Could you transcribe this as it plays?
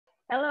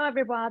Hello,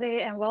 everybody,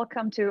 and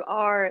welcome to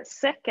our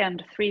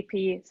second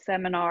 3P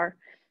seminar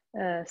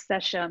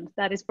session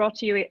that is brought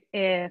to you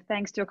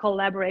thanks to a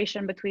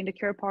collaboration between the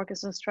Cure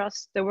Parkinson's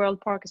Trust, the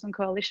World Parkinson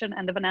Coalition,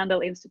 and the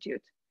Andel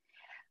Institute.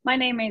 My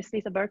name is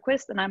Lisa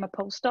Bergquist, and I'm a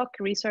postdoc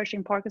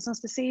researching Parkinson's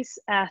disease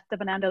at the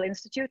Andel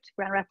Institute,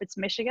 Grand Rapids,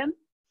 Michigan.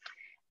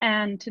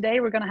 And today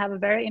we're going to have a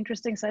very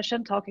interesting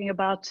session talking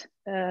about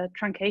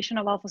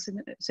truncation of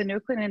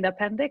alpha-synuclein in the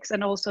appendix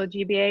and also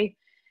GBA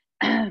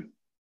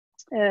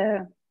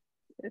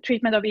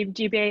treatment of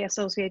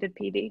GBA-associated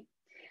PD.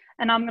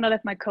 And I'm going to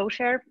let my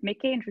co-chair,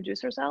 Mickey,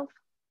 introduce herself.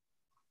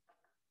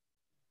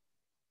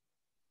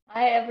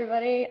 Hi,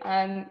 everybody.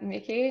 I'm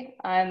Mickey.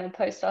 I'm a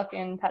postdoc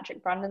in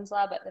Patrick Brundon's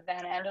lab at the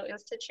Andel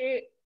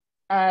Institute.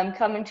 I'm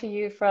coming to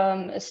you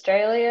from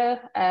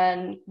Australia,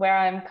 and where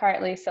I'm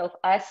currently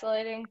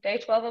self-isolating, day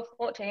 12 of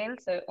 14,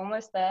 so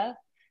almost there.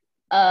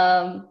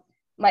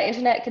 My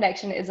internet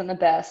connection isn't the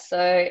best, so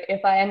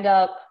if I end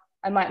up,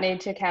 I might need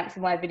to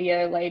cancel my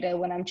video later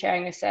when I'm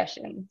chairing a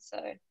session. So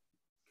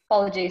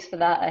apologies for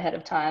that ahead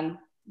of time.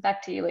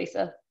 Back to you,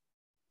 Lisa.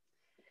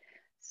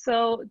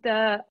 So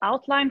the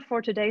outline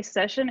for today's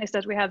session is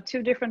that we have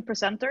two different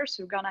presenters.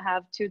 We're going to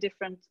have two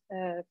different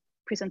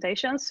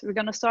presentations. We're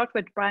going to start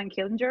with Bryan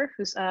Killinger,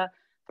 who's a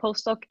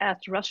postdoc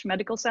at Rush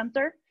Medical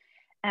Center.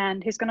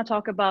 And he's going to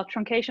talk about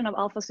truncation of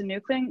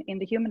alpha-synuclein in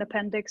the human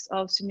appendix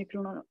of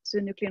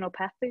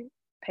synucleinopathy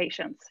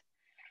patients.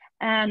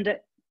 And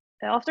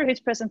after his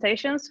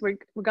presentations, we're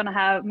going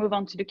to move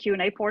on to the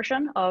Q&A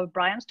portion of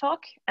Bryan's talk.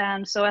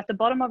 And so at the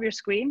bottom of your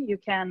screen, you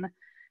can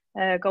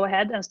go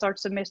ahead and start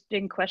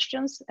submitting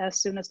questions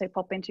as soon as they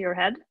pop into your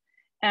head.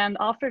 And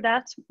after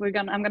that,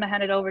 I'm going to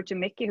hand it over to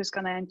Mickey, who's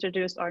going to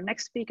introduce our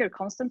next speaker,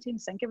 Konstantin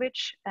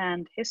Senkevich,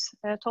 and his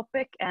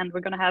topic. And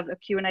we're going to have a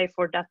Q&A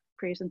for that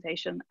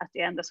presentation at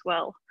the end as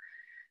well.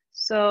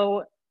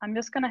 So I'm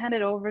just going to hand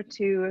it over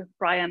to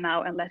Bryan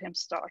now and let him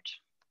start.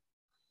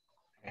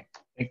 Okay,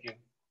 thank you.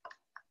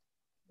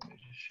 Let me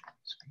just share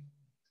the screen.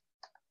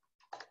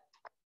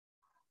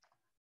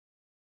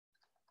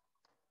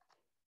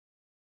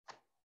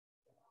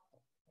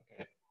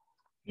 Okay,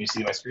 can you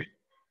see my screen?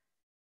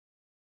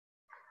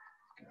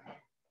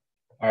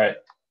 All right.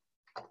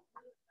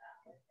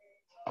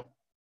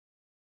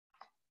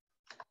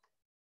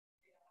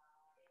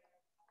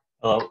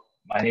 Hello,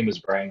 my name is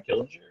Bryan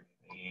Killinger,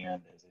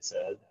 and as I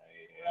said,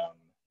 I am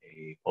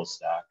a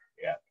postdoc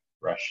at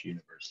Rush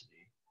University.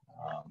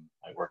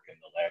 I work in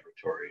the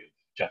laboratory of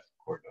Jeff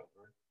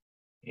Cordover,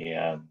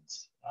 and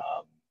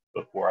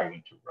before I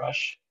went to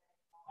Rush,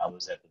 I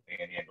was at the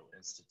Andel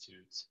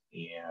Institute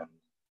and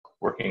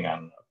working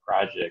on a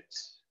project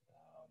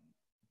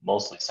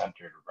mostly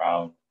centered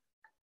around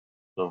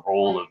the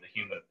role of the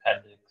human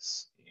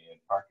appendix in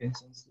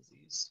Parkinson's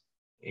disease.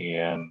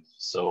 And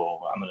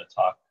so I'm going to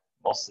talk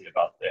mostly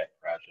about that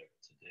project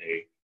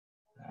today,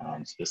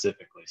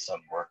 specifically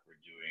some work we're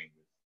doing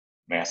with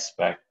mass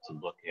spec to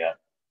look at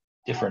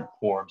different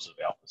forms of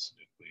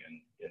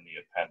alpha-synuclein in the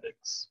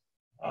appendix.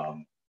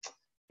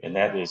 And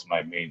that is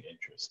my main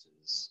interest,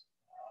 is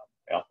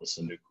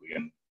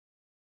alpha-synuclein,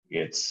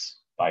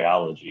 its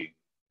biology,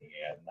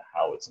 and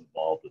how it's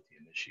involved with the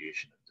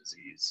initiation of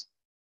disease.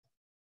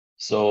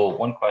 So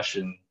one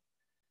question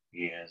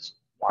is,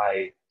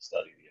 why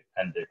study the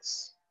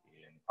appendix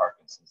in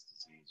Parkinson's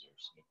disease or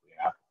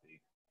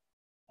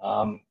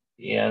synucleinopathy?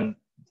 And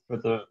for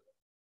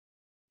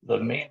the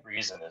main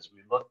reason is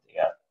we looked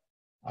at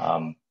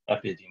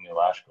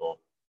epidemiological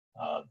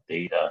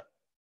data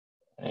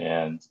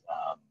and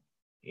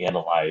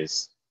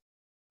analyzed,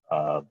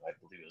 I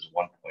believe it was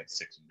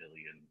 1.6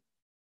 million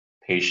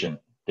patient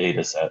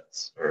data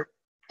sets or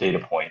data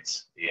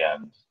points,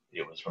 and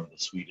it was from the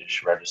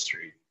Swedish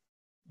registry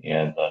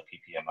and the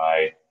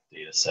PPMI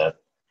data set.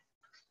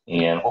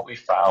 And what we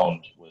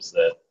found was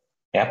that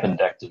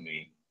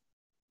appendectomy,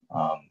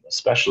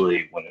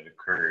 especially when it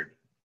occurred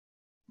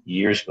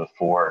years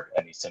before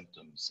any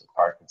symptoms of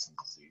Parkinson's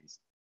disease,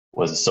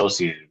 was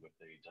associated with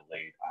a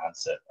delayed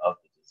onset of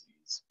the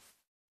disease,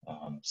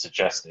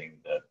 suggesting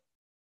that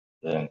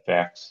in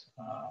fact,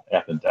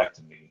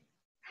 appendectomy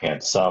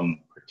had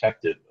some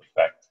protective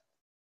effect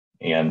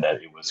and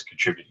that it was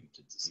contributing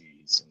to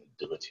disease in a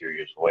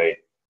deleterious way.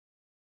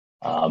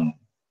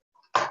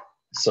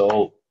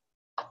 So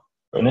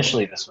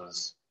initially this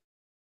was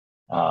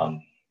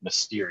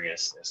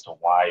mysterious as to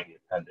why the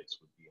appendix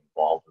would be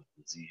involved with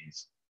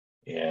disease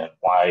and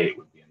why it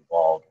would be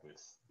involved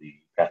with the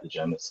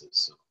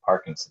pathogenesis of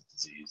Parkinson's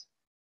disease.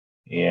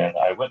 And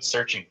I went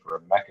searching for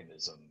a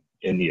mechanism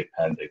in the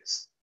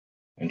appendix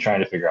and trying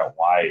to figure out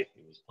why it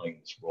was playing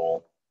this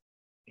role.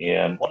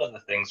 And one of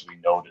the things we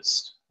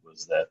noticed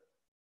was that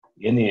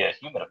in the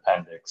human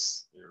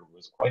appendix, there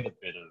was quite a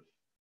bit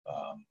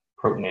of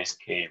proteinase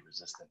K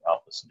resistant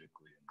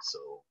alpha-synuclein,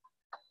 so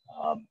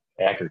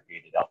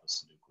aggregated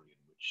alpha-synuclein,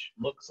 which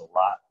looks a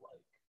lot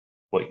like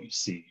what you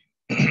see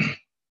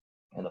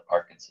in the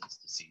Parkinson's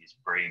disease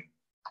brain.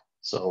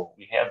 So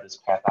we have this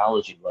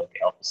pathology like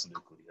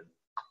alpha-synuclein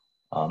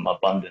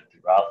abundant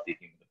throughout the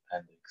human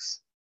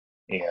appendix,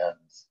 and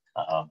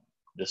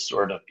this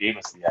sort of gave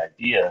us the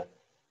idea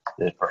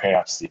that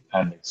perhaps the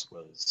appendix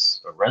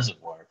was a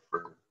reservoir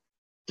for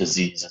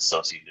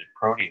disease-associated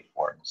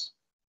proteoforms.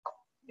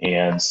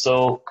 And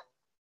so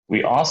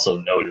we also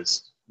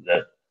noticed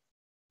that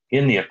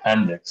in the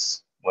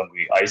appendix, when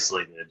we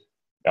isolated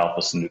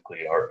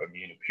alpha-synuclein or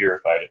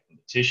immunopurified it from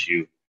the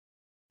tissue,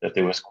 that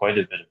there was quite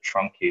a bit of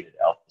truncated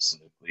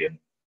alpha-synuclein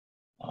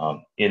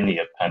in the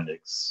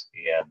appendix.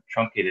 And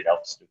truncated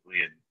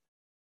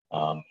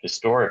alpha-synuclein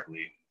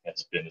historically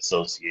has been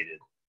associated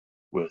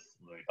with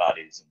Lewy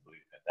bodies and Lewy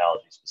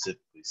pathology,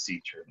 specifically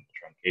C-term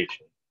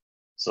truncation.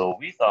 So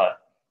we thought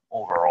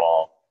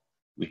overall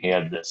we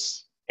had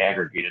this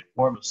aggregated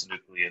form of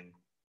synuclein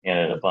and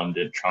an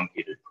abundant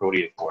truncated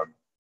proteoform,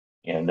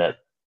 and that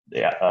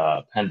the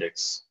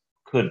appendix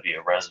could be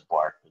a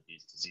reservoir for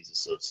these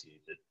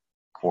disease-associated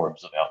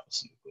forms of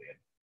alpha-synuclein.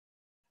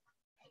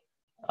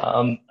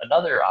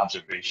 Another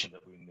observation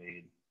that we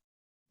made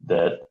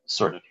that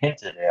sort of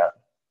hinted at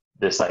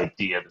this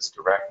idea, this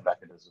direct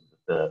mechanism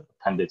that the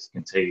appendix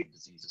contained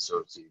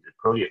disease-associated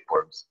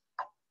proteoforms,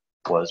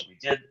 was we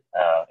did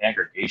an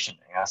aggregation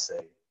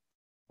assay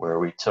where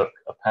we took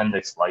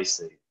appendix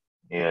lysate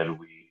and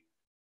we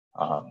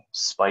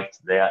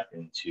spiked that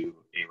into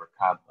a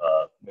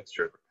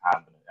mixture of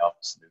recombinant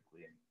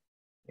alpha-synuclein.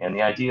 And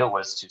the idea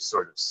was to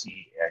sort of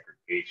see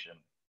aggregation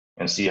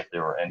and see if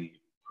there were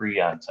any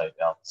prion type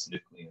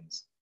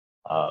alpha-synucleins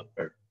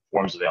or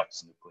forms of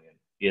alpha-synuclein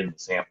in the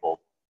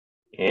sample.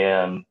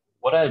 And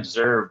what I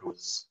observed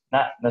was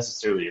not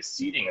necessarily a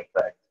seeding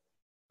effect,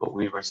 but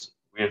we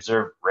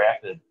observed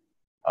rapid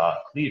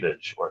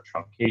cleavage or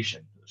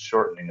truncation, the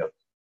shortening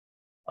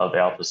of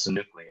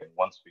alpha-synuclein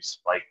once we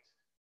spiked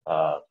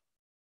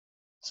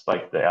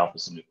the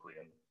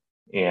alpha-synuclein.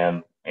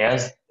 And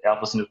as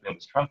alpha-synuclein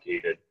was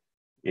truncated,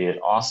 it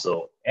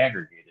also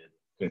aggregated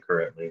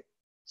concurrently.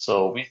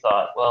 So we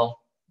thought,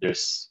 well,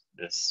 there's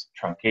this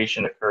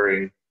truncation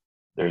occurring,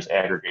 there's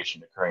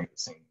aggregation occurring at the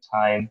same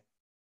time.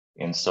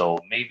 And so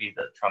maybe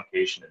the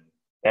truncation and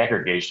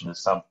aggregation is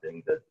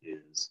something that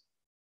is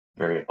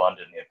very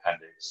abundant in the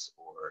appendix,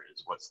 or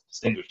is what's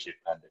distinguished the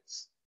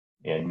appendix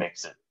and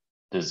makes it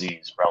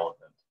disease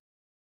relevant.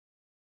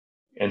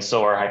 And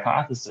so our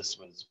hypothesis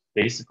was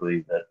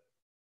basically that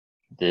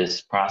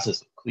this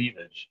process of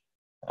cleavage,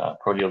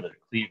 proteolytic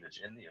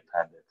cleavage in the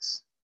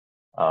appendix,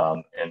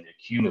 and the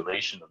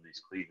accumulation of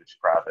these cleavage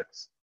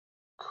products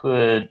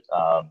could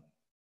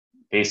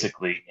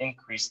basically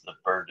increase the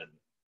burden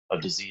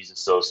of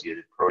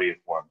disease-associated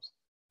proteoforms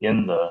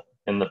in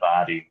the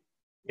body,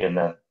 and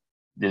then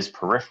these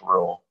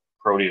peripheral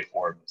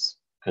proteoforms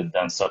could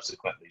then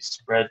subsequently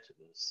spread to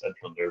the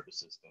central nervous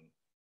system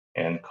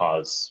and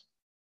cause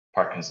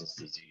Parkinson's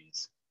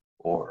disease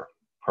or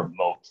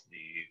promote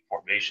the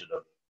formation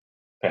of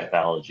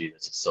pathology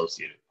that's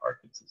associated with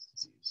Parkinson's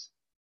disease.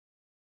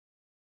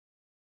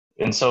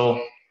 And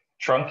so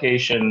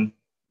truncation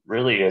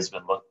really has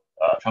been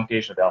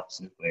truncation of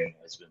alpha-synuclein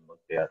has been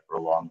looked at for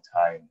a long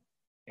time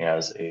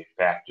as a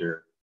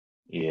factor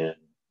in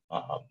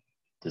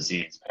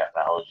disease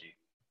pathology.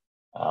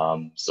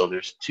 So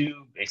there's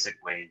two basic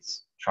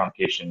ways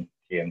truncation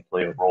can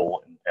play a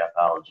role in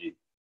pathology.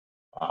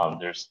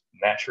 There's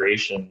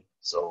maturation.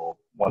 So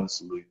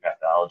once Lewy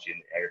pathology in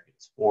the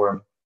aggregates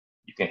form,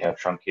 you can have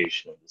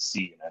truncation of the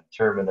C and N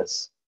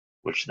terminus,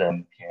 which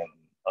then can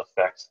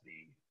affect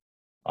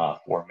the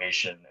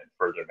formation and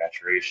further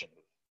maturation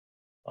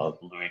of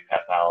Lewy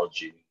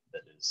pathology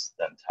that is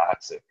then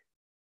toxic.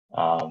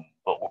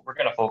 But what we're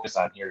going to focus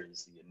on here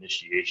is the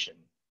initiation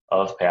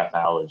of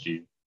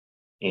pathology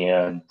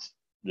and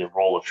the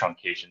role of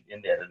truncation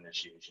in that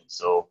initiation.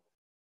 So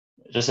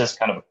just as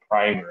kind of a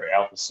primer,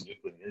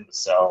 alpha-synuclein in the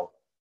cell,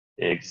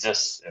 it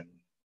exists in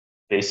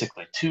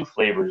basically two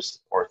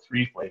flavors or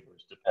three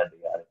flavors, depending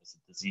on if it's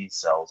a disease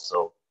cell.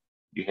 So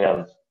you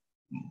have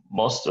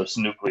most of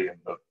synuclein,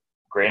 the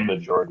grand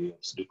majority of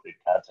synuclein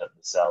content in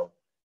the cell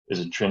is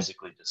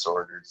intrinsically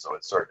disordered, so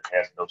it sort of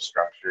has no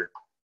structure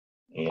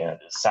and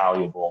is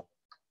soluble.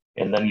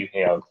 And then you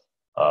have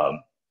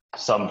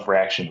some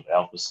fraction of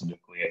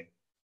alpha-synuclein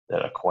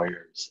that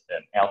acquires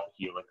an alpha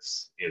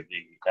helix in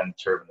the N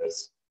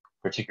terminus,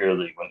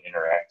 particularly when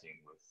interacting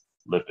with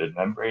lipid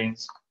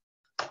membranes.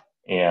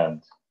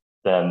 And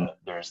then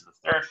there's the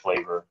third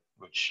flavor,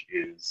 which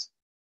is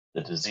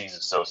the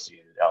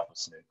disease-associated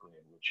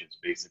alpha-synuclein, which is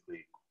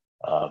basically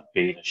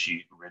beta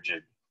sheet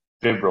rigid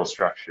fibril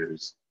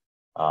structures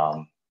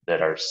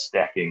that are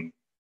stacking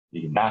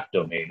the knock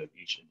domain of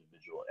each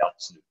individual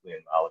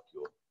alpha-synuclein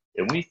molecule.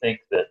 And we think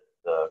that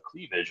the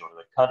cleavage or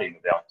the cutting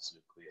of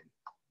alpha-synuclein,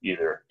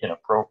 either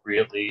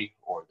inappropriately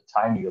or the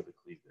timing of the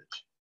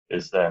cleavage,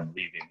 is then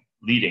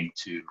leading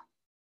to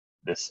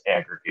this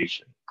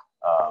aggregation.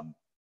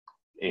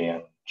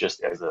 And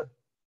just as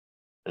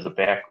a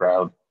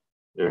background,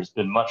 there's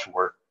been much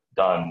work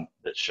done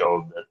that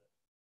showed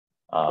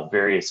that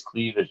various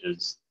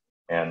cleavages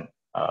and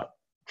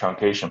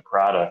truncation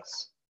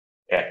products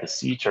at the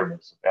C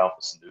terminus of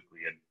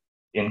alpha-synuclein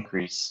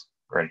increase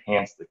or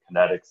enhance the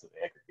kinetics of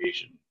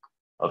aggregation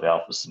of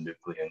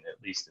alpha-synuclein,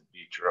 at least in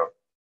vitro,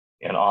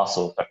 and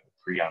also affect the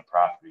prion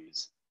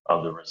properties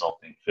of the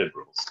resulting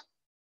fibrils.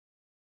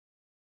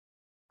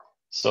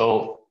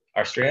 So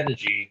our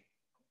strategy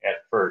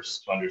at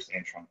first to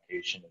understand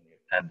truncation in the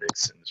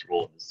appendix and its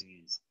role in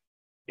disease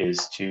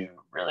is to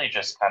really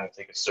just kind of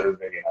take a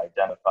survey and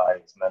identify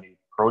as many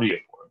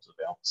proteoforms of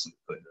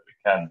alpha-synuclein that we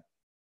can.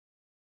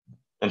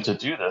 And to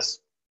do this,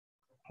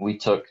 we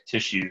took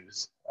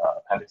tissues,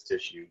 appendix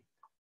tissue,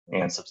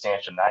 and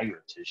substantia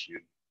nigra tissue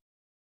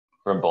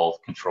from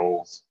both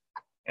controls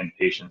and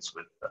patients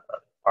with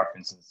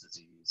Parkinson's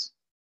disease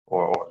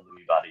or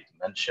Lewy body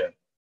dementia.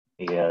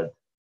 And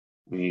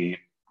we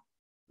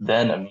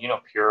then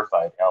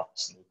immunopurified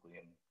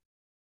alpha-synuclein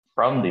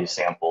from these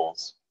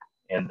samples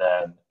and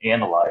then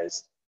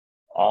analyzed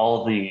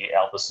all the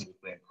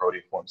alpha-synuclein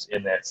proteoforms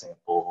in that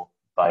sample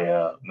by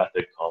a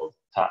method called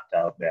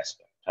top-down mass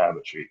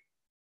spectrometry.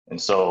 And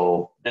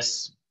so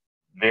this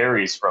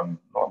varies from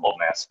normal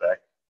mass spec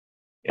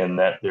in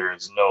that there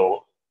is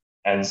no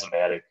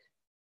enzymatic,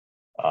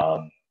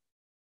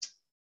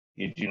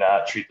 you do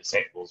not treat the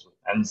samples with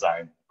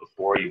enzyme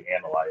before you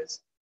analyze.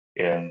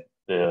 And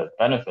the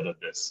benefit of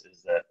this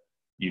is that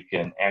you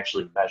can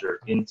actually measure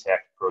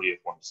intact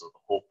proteoforms, so the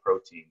whole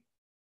protein,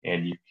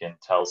 and you can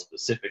tell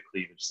specific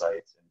cleavage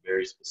sites and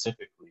very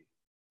specifically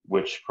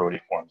which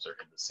proteoforms are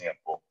in the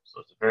sample.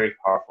 So it's a very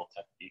powerful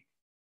technique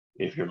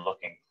if you're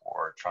looking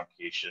for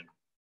truncation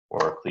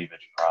or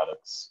cleavage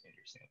products in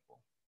your sample.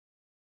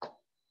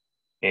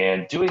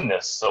 And doing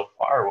this so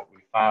far, what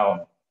we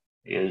found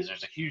is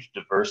there's a huge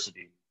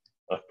diversity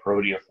of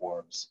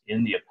proteoforms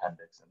in the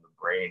appendix and the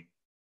brain.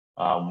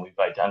 We've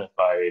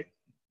identified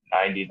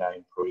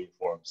 99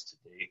 proteoforms to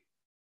date,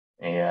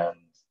 and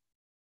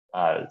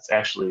it's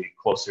actually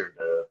closer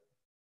to,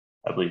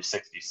 I believe,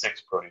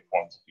 66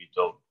 proteoforms if you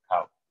don't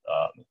count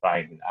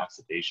methionine and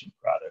oxidation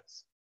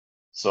products.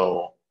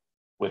 So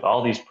with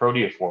all these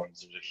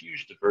proteoforms, there's a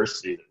huge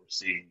diversity that we're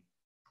seeing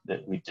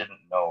that we didn't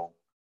know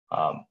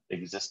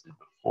existed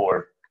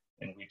before.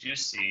 And we do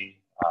see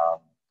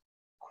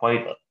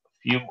quite a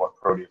few more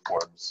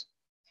proteoforms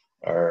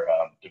or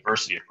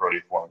diversity of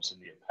proteoforms in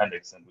the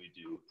appendix than we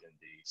do in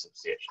the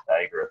substantia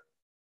nigra.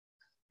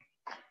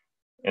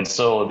 And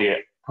so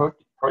the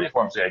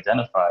proteoforms we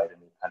identified in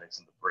the appendix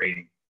and the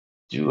brain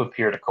do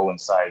appear to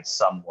coincide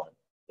somewhat.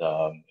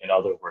 In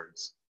other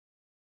words,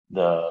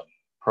 the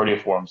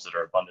proteoforms that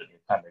are abundant in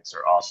the appendix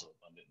are also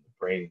abundant in the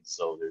brain.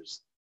 So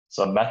there's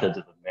some method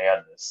to the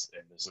madness,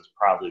 and this is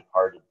probably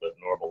part of the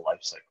normal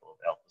life cycle of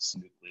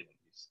alpha-synuclein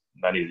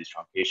in many of these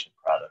truncation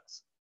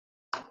products.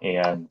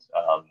 And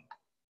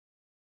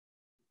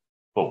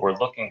but we're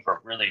looking for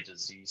really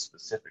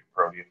disease-specific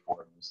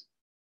proteoforms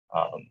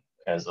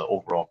as an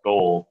overall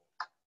goal.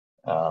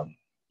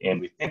 And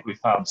we think we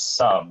found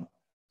some.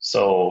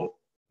 So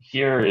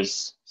here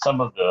is some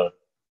of the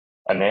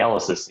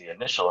analysis, the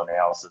initial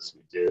analysis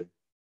we did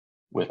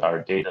with our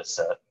data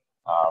set,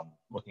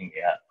 looking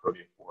at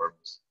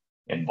proteoforms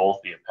in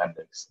both the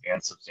appendix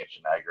and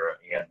substantia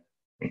nigra and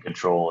in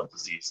control and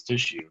disease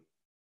tissue.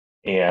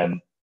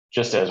 And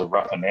just as a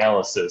rough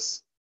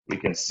analysis, we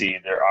can see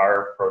there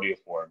are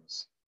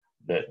proteoforms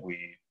that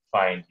we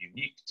find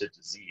unique to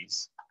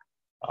disease,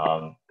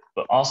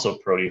 but also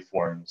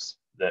proteoforms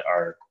that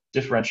are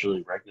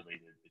differentially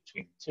regulated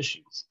between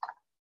tissues.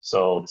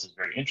 So this is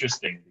very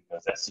interesting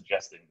because that's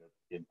suggesting that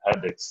the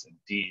appendix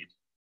indeed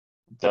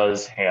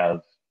does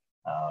have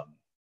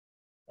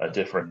a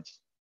different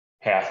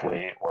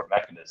pathway or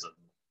mechanism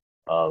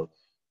of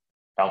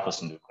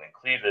alpha-synuclein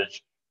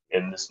cleavage,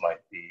 and this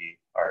might be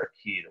our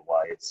key to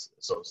why it's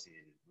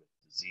associated with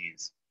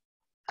disease.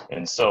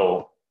 And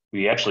so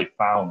we actually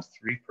found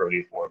 3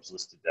 proteoforms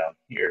listed down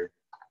here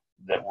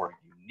that were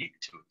unique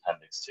to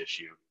appendix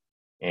tissue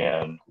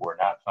and were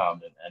not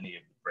found in any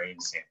of the brain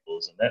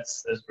samples. And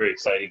that's very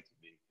exciting to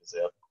me because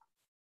it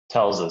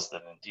tells us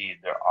that indeed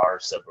there are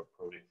several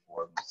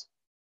proteoforms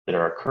that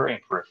are occurring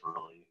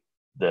peripherally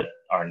that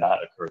are not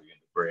occurring in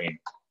the brain.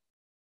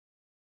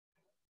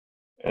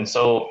 And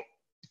so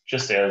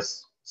just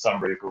as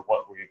summary for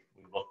what we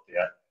looked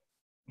at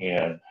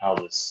and how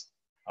this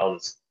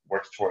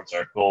works towards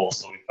our goal.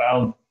 So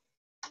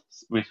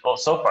we've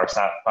so far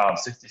found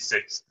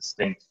 66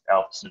 distinct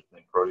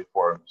alpha-synuclein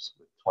proteoforms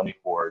with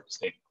 24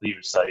 distinct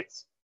cleavage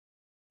sites.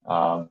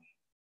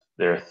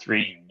 There are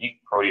 3 unique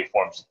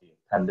proteoforms of the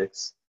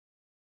appendix.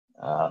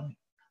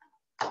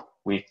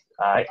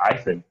 I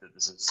think that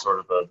this is sort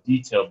of a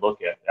detailed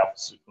look at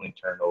alpha-synuclein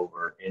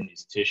turnover in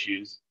these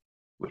tissues,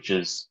 which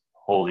is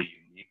wholly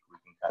unique. We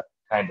can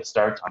kind of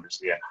start to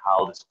understand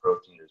how this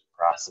protein is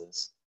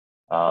processed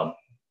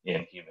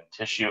in human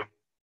tissue.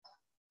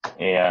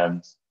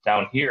 And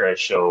down here, I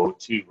show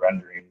 2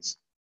 renderings,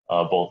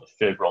 both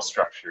a fibril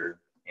structure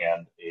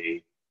and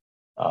a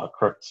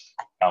crooked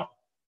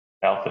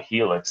alpha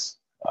helix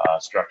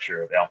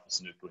structure of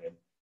alpha-synuclein.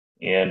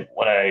 And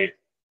what I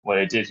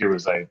did here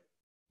was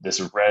this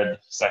red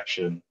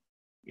section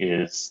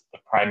is the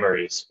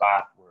primary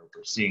spot where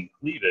we're seeing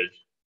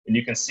cleavage. And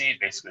you can see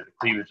basically the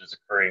cleavage is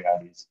occurring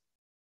on these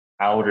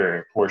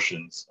outer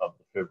portions of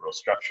the fibril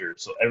structure.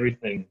 So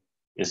everything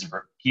is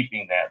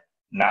keeping that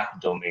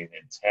NOC domain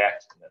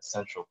intact and that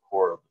central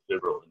core of the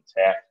fibril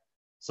intact.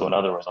 So in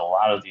other words, a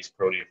lot of these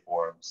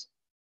proteoforms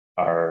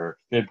are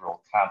fibril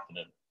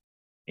competent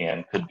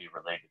and could be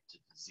related to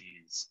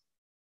disease.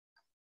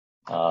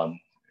 And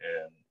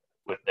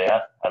with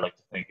that, I'd like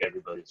to thank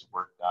everybody who's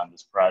worked on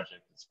this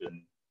project. It's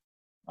been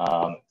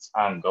it's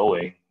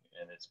ongoing,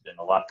 and it's been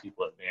a lot of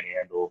people at Van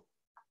Andel.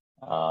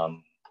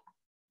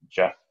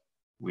 Jeff,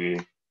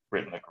 we've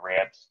written a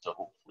grant to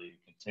hopefully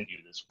continue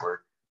this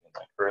work in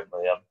my current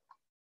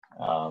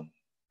lab.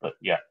 But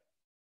yeah,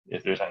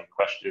 if there's any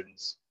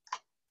questions,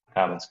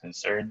 comments,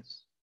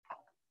 concerns.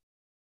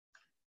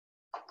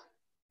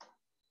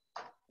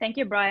 Thank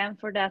you, Bryan,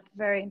 for that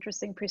very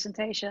interesting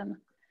presentation.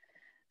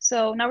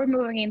 So now we're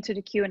moving into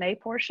the Q&A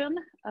portion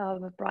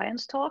of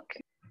Bryan's talk.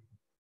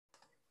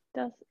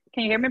 Can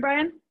you hear me,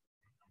 Bryan?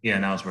 Yeah,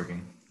 now it's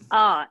working.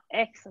 Ah,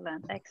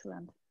 excellent,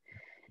 excellent.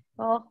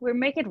 Well, we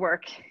make it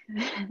work.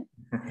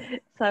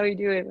 That's how you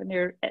do it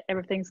when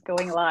everything's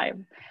going live.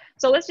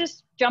 So let's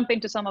just jump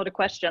into some of the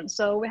questions.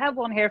 So we have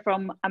one here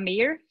from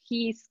Amir.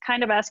 He's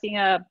kind of asking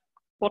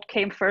what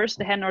came first,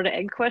 the hen or the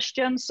egg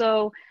question.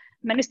 So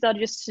many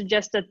studies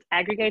suggest that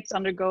aggregates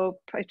undergo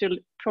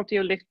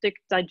proteolytic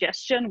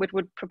digestion, which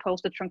would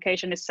propose that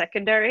truncation is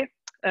secondary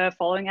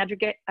following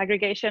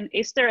aggregation.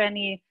 Is there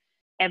any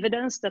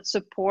evidence that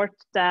support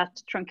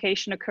that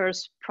truncation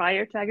occurs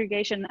prior to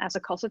aggregation as a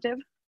causative?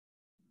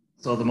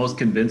 So the most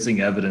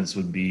convincing evidence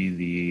would be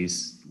the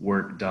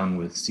work done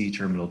with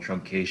C-terminal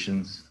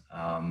truncations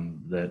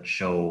that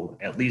show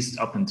at least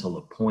up until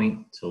a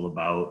point, till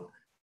about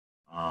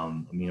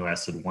amino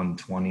acid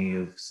 120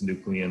 of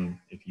synuclein.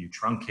 If you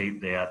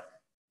truncate that,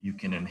 you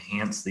can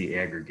enhance the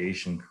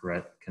aggregation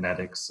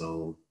kinetics,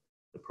 so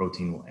the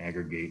protein will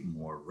aggregate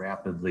more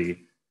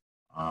rapidly.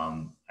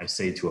 I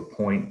say to a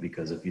point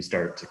because if you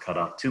start to cut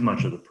off too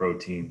much of the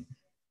protein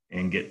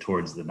and get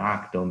towards the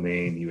NOC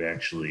domain, you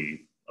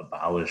actually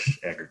abolish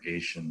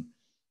aggregation.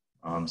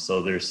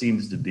 So there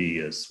seems to be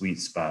a sweet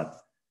spot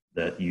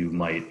that you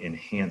might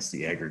enhance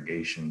the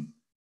aggregation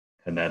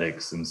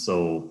kinetics. And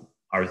so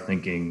our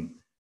thinking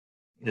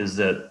is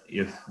that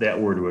if that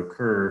were to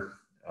occur,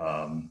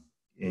 and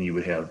you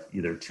would have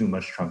either too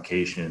much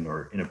truncation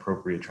or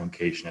inappropriate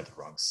truncation at the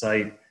wrong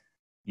site,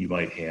 you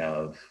might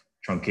have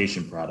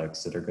truncation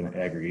products that are going to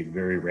aggregate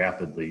very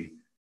rapidly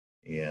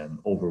and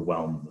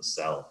overwhelm the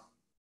cell.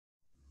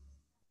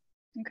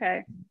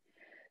 Okay.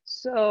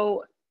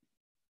 So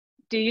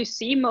do you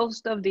see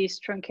most of these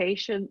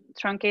truncated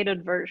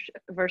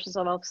versions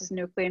of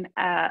alpha-synuclein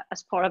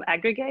as part of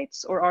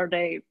aggregates, or are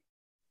they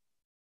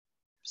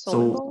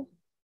soluble? So,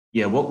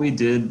 yeah, what we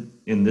did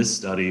in this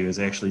study is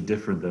actually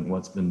different than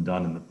what's been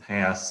done in the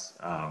past.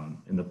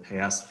 In the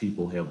past,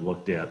 people have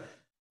looked at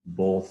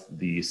both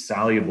the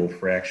soluble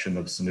fraction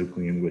of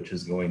synuclein, which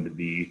is going to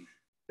be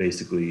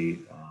basically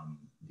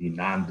the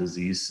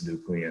non-disease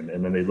synuclein,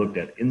 and then they looked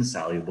at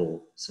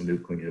insoluble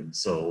synuclein,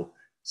 so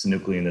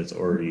synuclein that's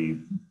already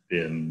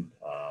been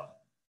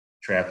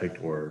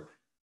trafficked or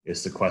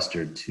is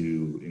sequestered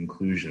to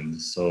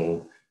inclusions.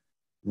 So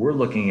we're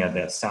looking at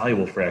that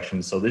soluble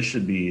fraction. So this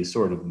should be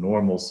sort of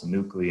normal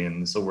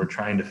synuclein. So we're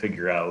trying to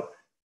figure out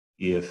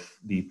if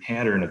the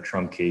pattern of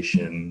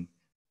truncation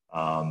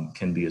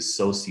can be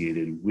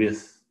associated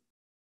with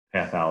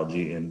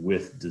pathology and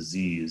with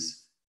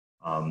disease.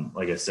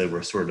 Like I said,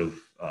 we're sort of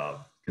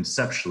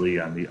conceptually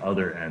on the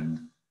other end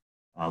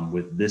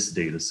with this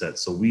data set.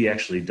 So we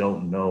actually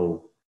don't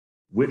know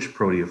which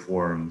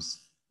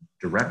proteoforms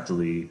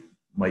directly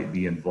might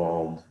be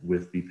involved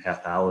with the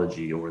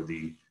pathology or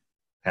the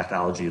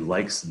pathology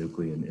like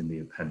synuclein in the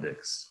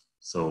appendix.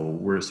 So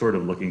we're sort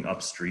of looking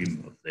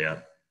upstream of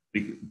that,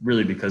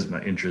 really because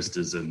my interest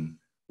is in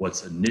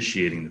what's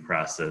initiating the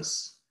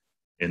process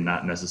and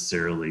not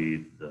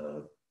necessarily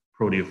the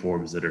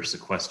proteoforms that are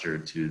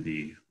sequestered to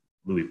the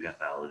Lewy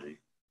pathology.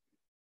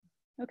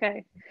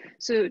 Okay,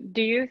 so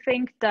do you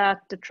think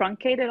that the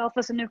truncated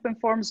alpha-synuclein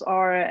forms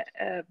are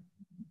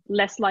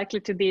less likely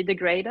to be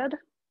degraded?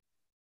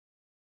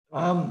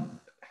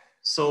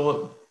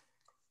 So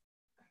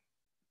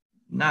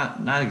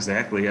not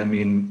exactly. I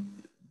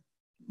mean,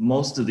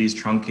 most of these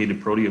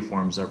truncated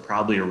proteoforms are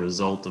probably a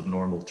result of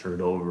normal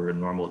turnover and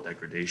normal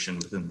degradation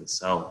within the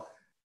cell.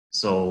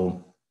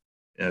 So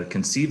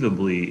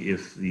conceivably,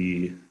 if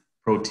the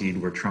protein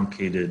were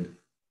truncated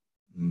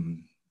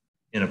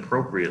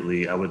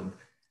inappropriately, I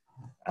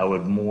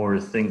would more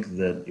think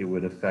that it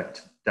would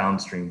affect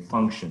downstream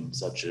functions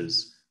such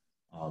as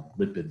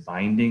lipid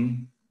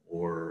binding,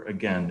 or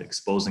again,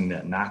 exposing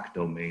that NOC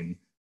domain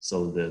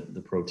so that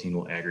the protein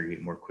will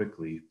aggregate more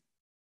quickly.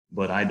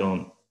 But I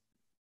don't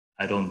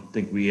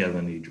think we have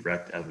any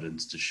direct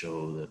evidence to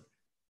show that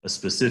a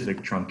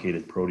specific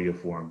truncated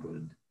proteoform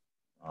would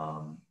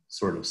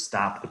sort of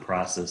stop the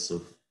process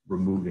of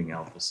removing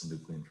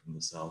alpha-synuclein from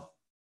the cell.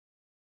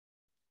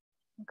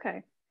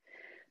 Okay,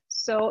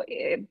 so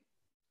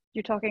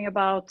you're talking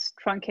about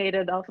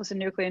truncated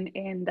alpha-synuclein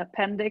in the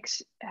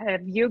appendix.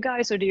 Have you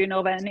guys, or do you know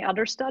of any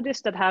other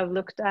studies that have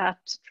looked at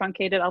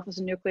truncated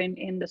alpha-synuclein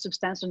in the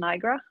substantia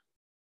nigra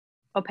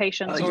of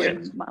patients or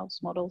in mouse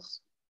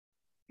models?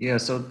 Yeah,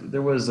 so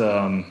there was,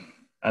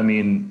 I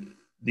mean,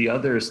 the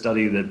other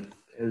study that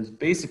is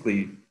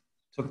basically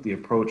took the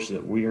approach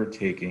that we are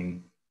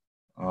taking,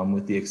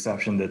 with the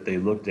exception that they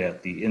looked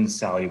at the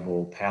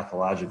insoluble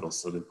pathological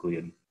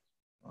synuclein.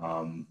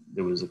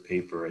 There was a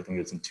paper, I think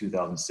it's in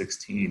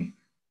 2016,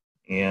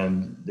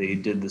 and they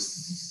did the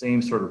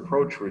same sort of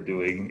approach we're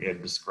doing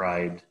and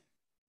described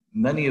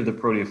many of the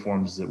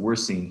proteoforms that we're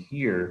seeing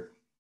here.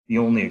 The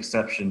only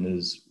exception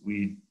is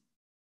we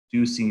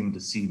do seem to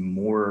see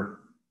more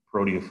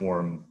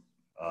proteoform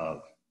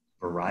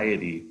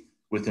variety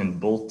within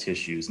both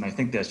tissues. And I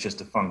think that's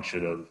just a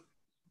function of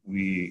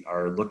we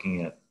are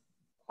looking at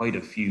quite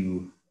a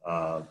few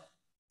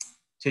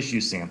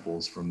tissue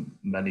samples from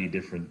many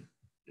different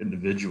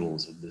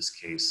individuals in this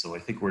case. So I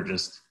think we're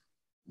just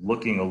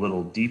looking a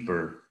little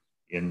deeper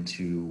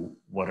into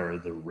what are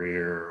the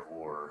rare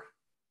or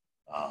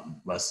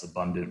less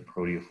abundant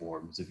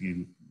proteoforms. If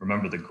you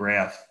remember the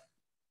graph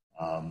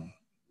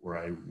where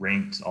I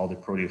ranked all the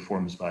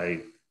proteoforms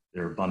by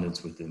their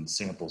abundance within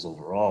samples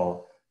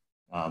overall,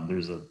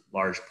 there's a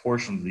large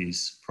portion of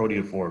these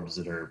proteoforms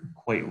that are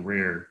quite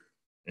rare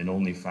and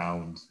only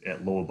found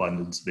at low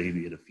abundance,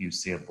 maybe at a few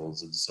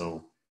samples. And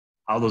so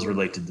how those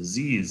relate to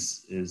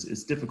disease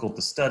is difficult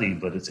to study,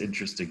 but it's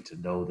interesting to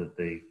know that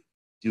they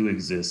do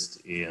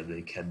exist and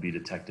they can be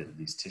detected in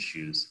these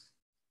tissues.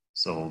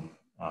 So,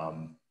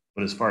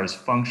 but as far as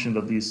function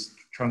of these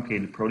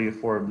truncated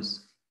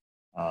proteoforms,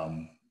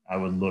 I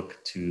would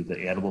look to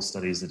the animal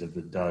studies that have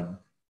been done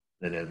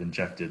that have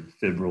injected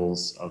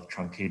fibrils of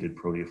truncated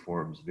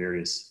proteoforms,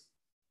 various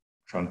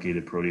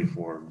truncated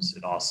proteoforms,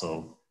 and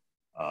also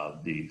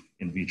the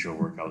in vitro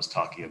work I was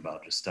talking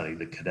about, just studying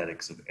the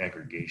kinetics of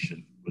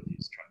aggregation with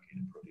these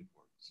truncated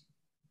proteoforms.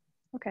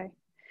 Okay,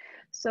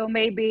 so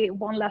maybe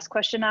one last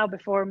question now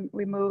before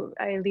we move.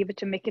 I leave it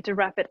to Mickey to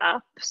wrap it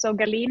up. So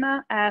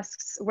Galina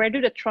asks, where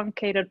do the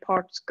truncated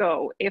parts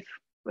go if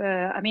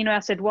amino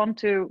acid 1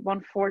 to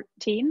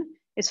 114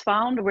 is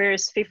found,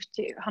 whereas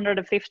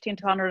 115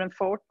 to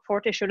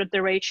 140, shouldn't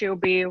the ratio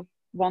be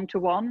 1 to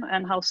 1?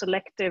 And how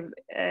selective,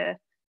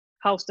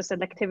 how's the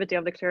selectivity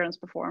of the clearance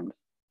performed?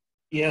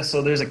 Yeah,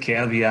 so there's a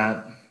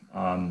caveat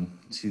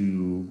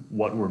to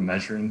what we're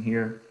measuring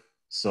here.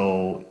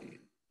 So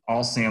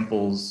all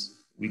samples,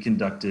 we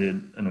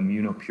conducted an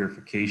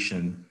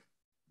immunopurification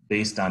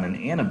based on an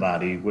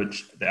antibody,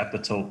 which the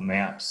epitope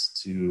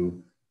maps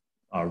to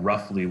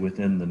roughly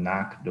within the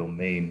NOC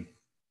domain.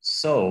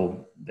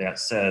 So that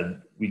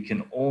said, we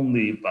can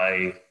only,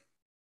 by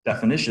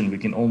definition, we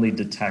can only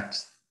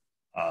detect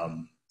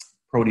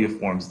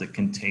proteoforms that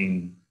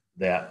contain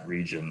that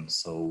region.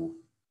 So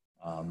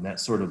that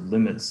sort of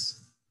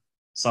limits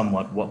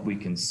somewhat what we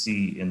can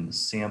see in the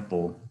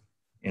sample.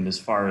 And as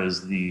far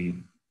as the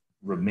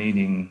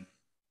remaining,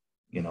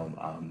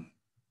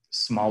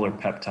 smaller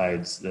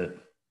peptides that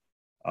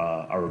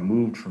are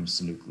removed from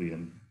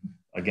synuclein,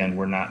 again,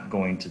 we're not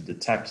going to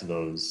detect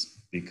those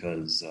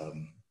because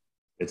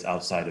it's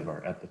outside of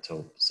our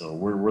epitope. So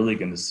we're really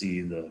going to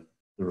see the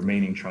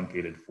remaining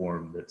truncated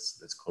form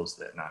that's close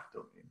to that NOC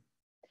domain.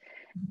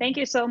 Thank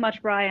you so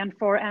much, Bryan,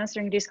 for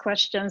answering these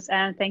questions,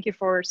 and thank you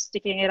for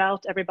sticking it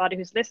out, everybody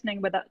who's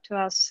listening to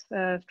us,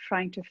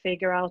 trying to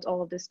figure out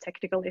all of these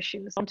technical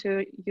issues. On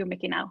to you,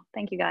 Mickey, now.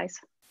 Thank you, guys.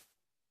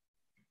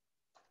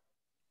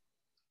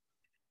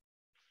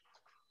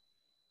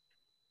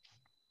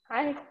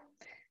 Hi.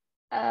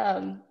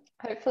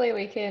 Hopefully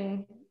we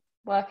can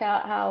work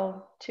out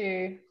how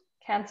to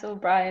cancel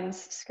Bryan's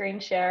screen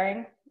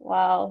sharing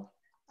while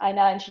I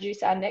now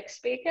introduce our next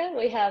speaker.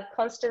 We have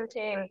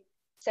Konstantin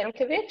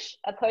Senkevich,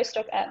 a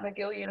postdoc at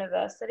McGill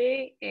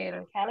University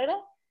in Canada.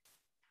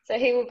 So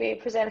he will be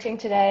presenting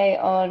today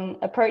on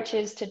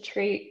approaches to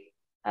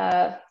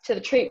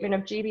the treatment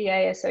of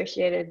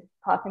GBA-associated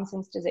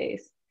Parkinson's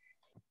disease.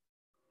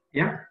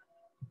 Yeah.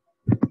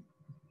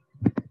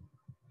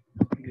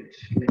 Good.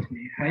 Let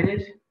me hide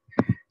it.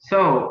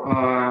 So,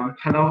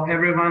 hello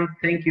everyone.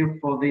 Thank you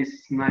for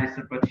this nice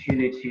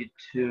opportunity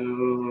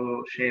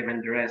to share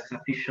and dress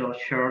official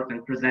shirt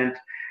and present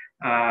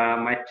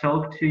my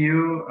talk to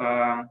you.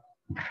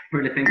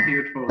 Really thank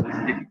you for these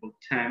difficult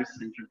times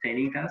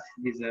entertaining us,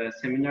 these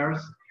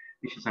seminars,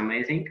 which is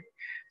amazing.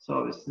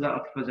 So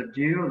without further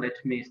ado, let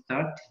me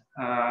start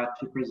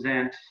to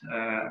present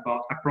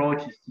about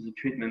approaches to the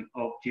treatment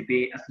of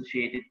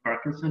GBA-associated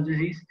Parkinson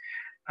disease.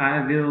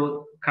 I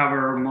will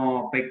cover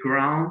more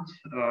background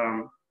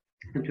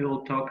and we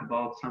will talk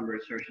about some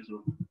research as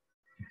well.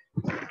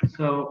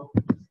 So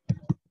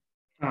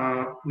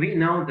we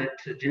know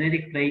that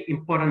genetics play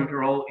important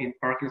role in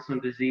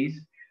Parkinson's disease,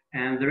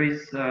 and there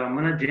is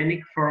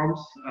monogenic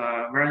forms,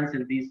 variants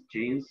in these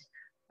genes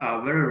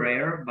are very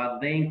rare, but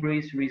they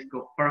increase risk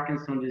of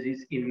Parkinson's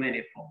disease in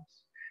many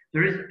forms.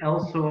 There is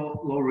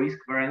also low risk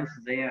variants,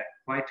 they are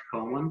quite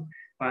common,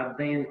 but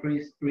they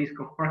increase risk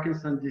of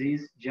Parkinson's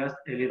disease just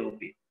a little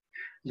bit.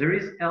 There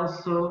is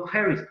also high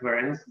risk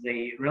variants,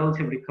 they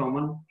relatively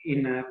common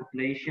in a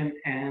population,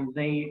 and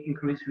they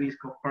increase risk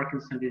of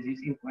Parkinson's disease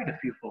in quite a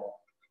few forms.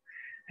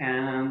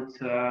 And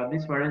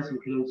this variant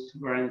includes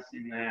variants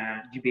in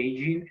GBA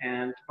gene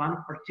and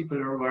one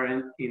particular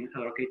variant in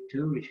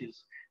LRK2, which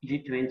is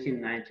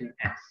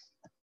G2019S.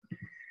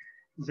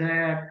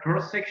 The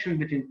cross-section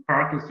between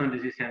Parkinson's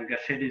disease and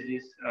Gaucher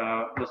disease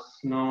was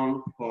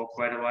known for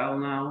quite a while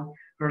now.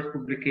 First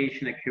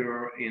publication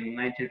occurred in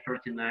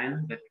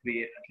 1939 that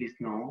we at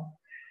least know.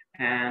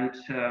 And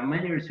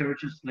many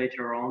researchers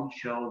later on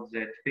showed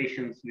that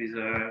patients with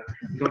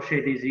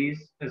Gaucher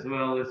disease, as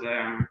well as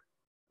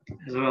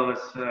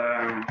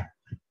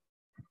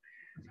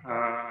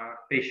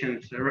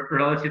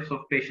relatives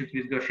of patients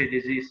with Gaucher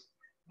disease,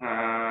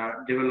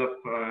 develop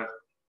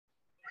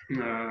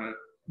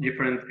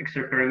different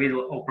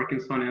extrapyramidal or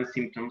Parkinsonian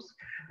symptoms.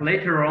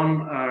 Later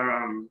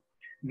on,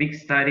 big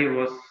study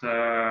was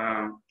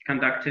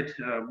conducted,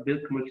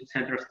 big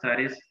multi-center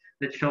studies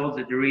that showed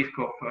that the risk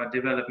of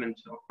development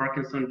of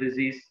Parkinson's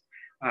disease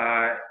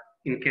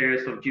in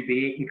carriers of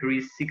GBA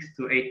increased 6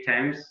 to 8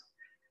 times,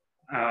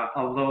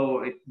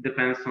 although it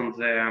depends on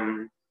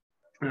the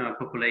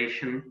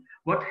population.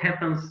 What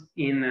happens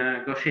in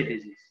Gaucher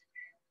disease?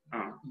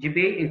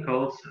 GBA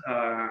encodes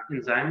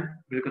enzyme,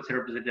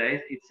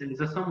 glucocerebrosidase. It's a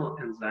lysosomal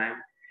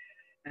enzyme.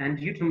 And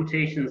due to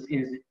mutations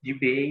in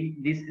GBA,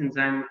 this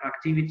enzyme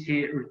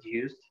activity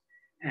reduced.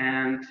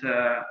 And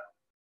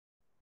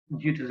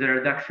due to the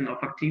reduction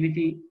of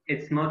activity,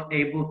 it's not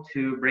able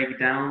to break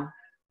down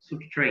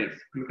substrates.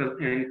 Because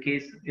in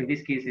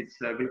this case, it's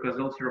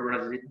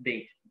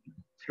glucocerebrosidase.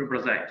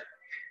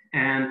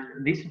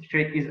 And this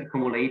substrate is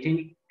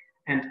accumulating,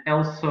 and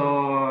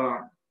also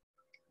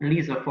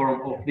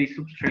lysoform of these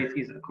substrates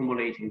is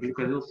accumulating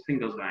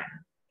glucosylsphingosine.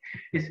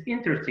 It's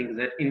interesting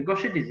that in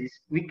Gaucher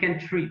disease, we can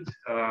treat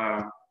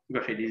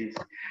Gaucher disease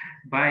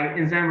by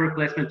enzyme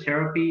replacement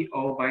therapy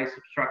or by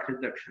substrate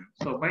reduction.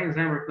 So by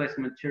enzyme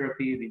replacement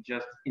therapy, we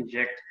just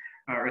inject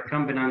a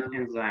recombinant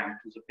enzyme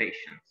to the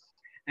patients.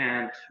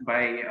 And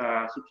by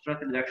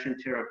substrate reduction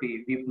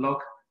therapy, we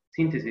block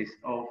synthesis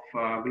of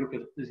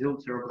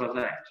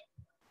glucosylcerebroside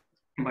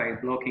by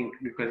blocking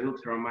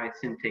glucosylceramide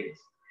synthase.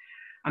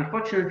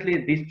 Unfortunately,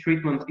 this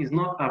treatment is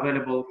not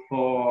available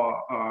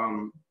for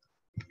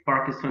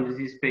Parkinson's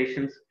disease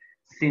patients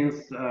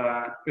since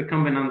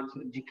recombinant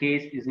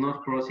GCase is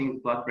not crossing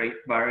the blood-brain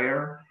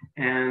barrier,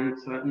 and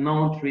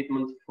no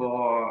treatment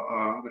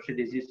for Gaucher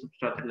disease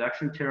substrate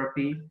reduction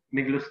therapy,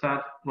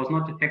 miglustat, was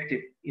not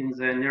effective in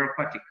the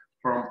neuropathic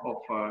form of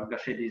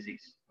Gaucher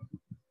disease.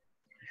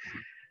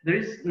 There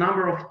is a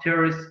number of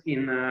theories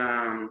in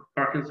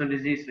Parkinson's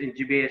disease, in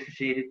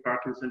GBA-associated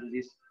Parkinson's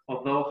disease,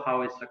 although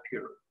how it's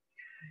occurred.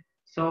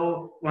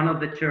 So one of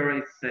the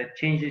theories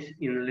changes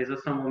in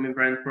lysosomal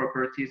membrane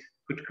properties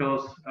could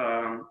cause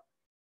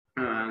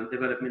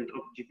development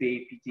of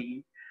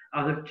GBA-PD.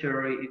 Other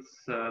theory is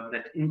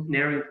that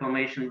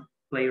neuroinflammation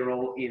play a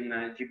role in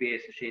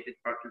GBA-associated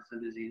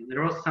Parkinson's disease.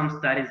 There were some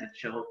studies that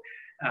showed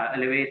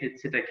elevated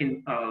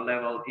cytokine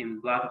level in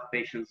blood of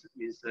patients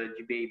with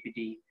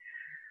GBA-PD.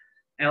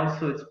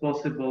 Also, it's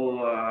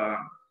possible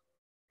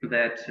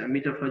that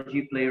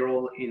mitophagy play a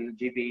role in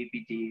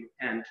GBA-PD,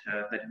 and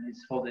that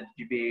misfolded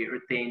GBA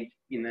retained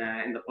in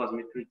the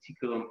plasmic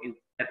reticulum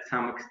at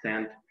some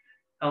extent.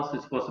 Also,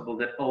 it's possible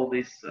that all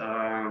these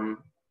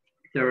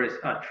theories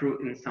are true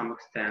in some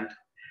extent.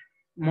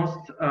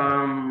 Most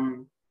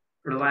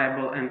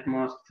reliable and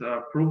most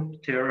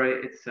proved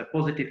theory, it's a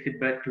positive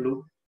feedback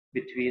loop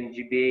between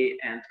GBA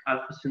and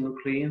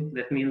alpha-synuclein.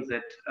 That means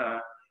that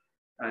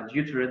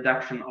due to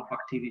reduction of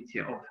activity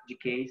of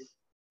GCase,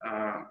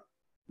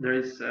 there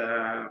is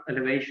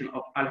elevation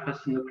of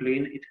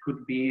alpha-synuclein. It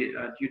could be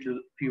due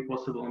to few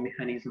possible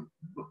mechanisms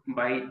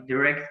by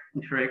direct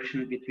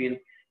interaction between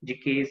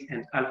GCase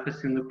and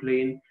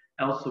alpha-synuclein,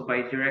 also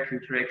by direct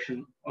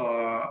interaction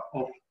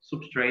of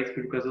substrates,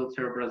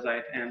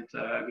 glucosylcerebroside and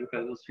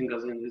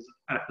glucosylsphingosine with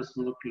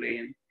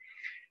alpha-synuclein,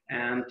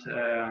 and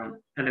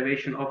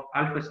elevation of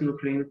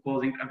alpha-synuclein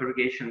causing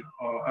aggregation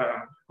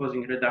or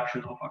causing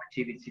reduction of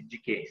activity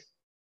GCase.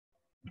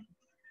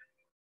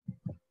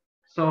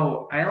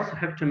 So I also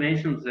have to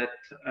mention that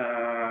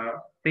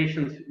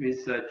patients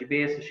with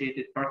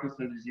GBA-associated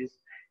Parkinson's disease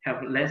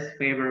have less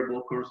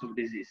favorable course of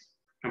disease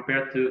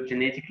compared to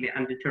genetically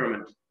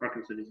undetermined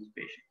Parkinson's disease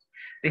patients.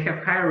 They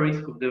have higher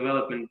risk of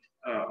development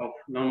of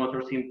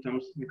non-motor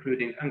symptoms,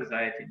 including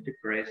anxiety,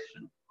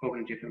 depression,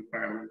 cognitive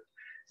impairment,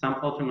 some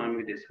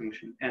autonomic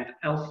dysfunction, and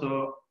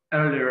also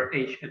earlier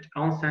age at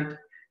onset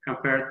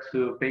compared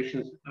to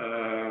patients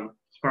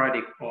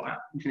sporadic or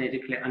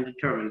genetically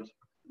undetermined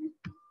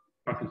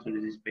Parkinson's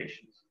disease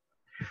patients.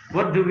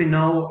 What do we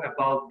know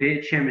about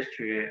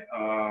biochemistry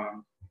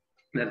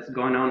that's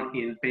going on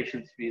in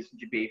patients with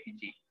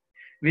GBA-PD?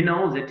 We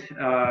know that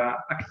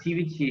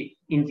activity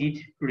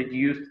indeed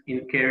reduced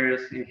in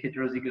carriers, in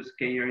heterozygous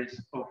carriers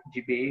of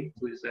GBA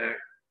with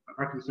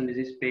Parkinson's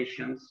disease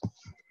patients.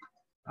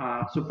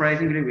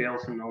 Surprisingly, we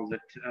also know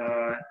that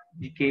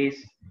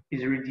GCase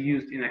is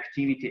reduced in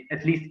activity,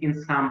 at least in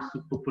some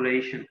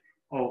subpopulation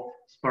of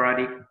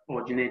sporadic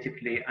or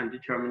genetically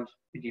undetermined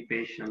PD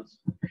patients.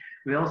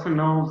 We also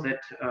know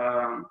that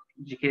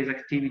GCase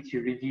activity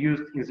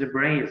reduced in the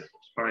brains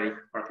of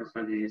paralytic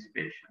Parkinson's disease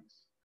patients.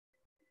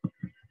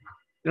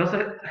 We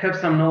also have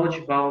some knowledge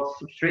about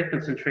substrate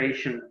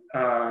concentration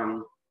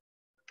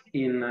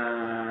in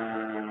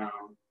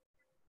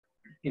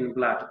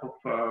blood of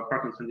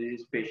Parkinson's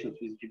disease patients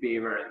with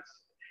GBA variants.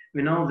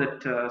 We know that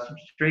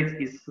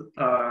substrate is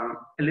a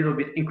little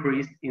bit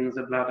increased in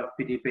the blood of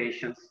PD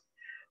patients,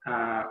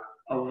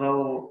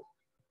 although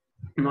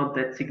not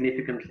that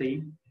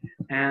significantly.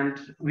 And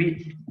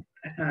we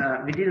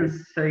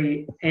didn't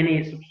see any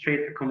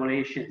substrate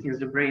accumulation in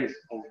the brains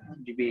of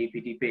GBA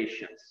PD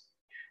patients.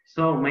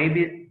 So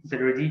maybe the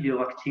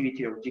residual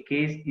activity of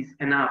GCase is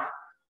enough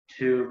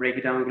to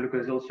break down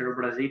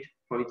glucocerebrosidase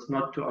for it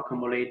not to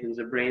accumulate in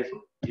the brains of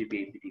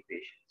GBA PD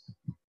patients.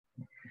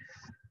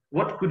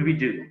 What could we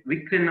do?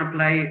 We can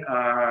apply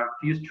a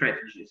few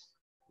strategies.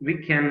 We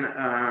can,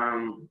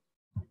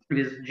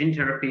 with gene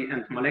therapy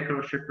and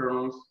molecular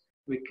chaperones,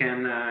 we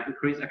can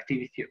increase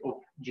activity of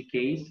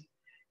GCase,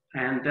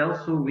 and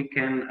also we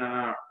can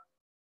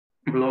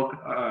block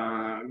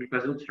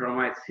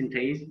glucocerebrosidase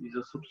synthase with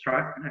a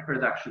substrate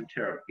reduction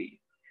therapy.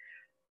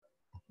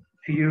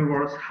 Few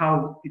words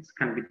how it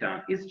can be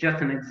done. It's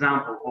just an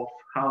example of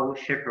how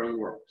chaperone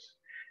works.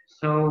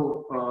 So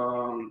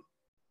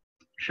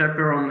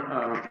chaperone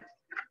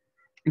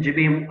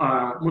GBA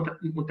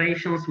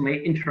mutations may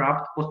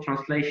interrupt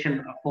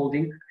post-translation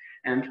folding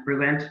and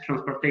prevent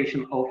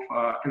transportation of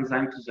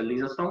enzyme to the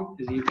lysosome,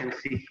 as you can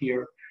see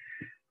here.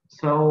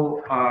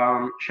 So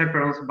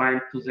chaperones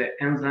bind to the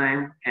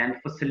enzyme and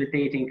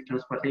facilitating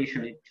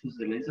transportation to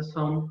the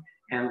lysosome,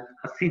 and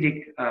acidic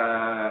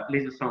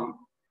lysosome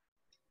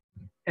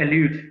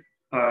elude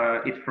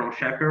it from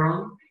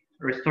chaperone,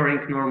 restoring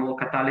normal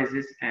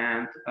catalysis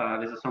and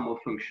lysosomal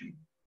function.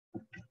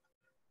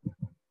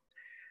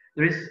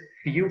 There is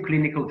few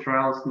clinical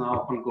trials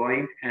now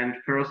ongoing, and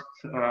first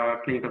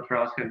clinical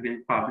trials have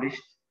been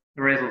published.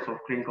 The results of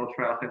clinical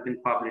trials have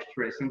been published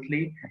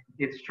recently.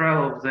 It's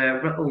trial of the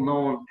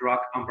well-known drug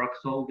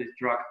Ambrexol. This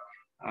drug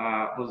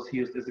was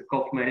used as a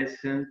cough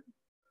medicine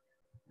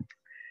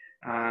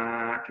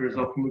to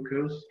resolve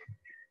mucus.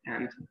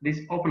 And this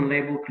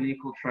open-label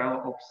clinical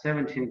trial of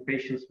 17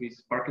 patients with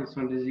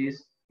Parkinson's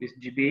disease, with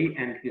GBA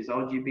and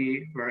without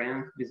GBA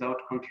variant, without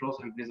controls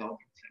and without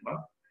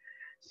placebo.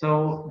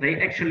 So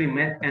they actually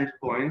met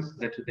endpoints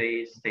that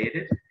they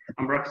stated.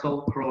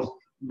 Ambrexol crossed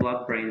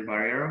blood-brain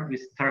barrier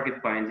with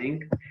target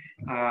binding.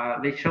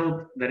 They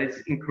showed that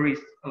it's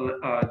increased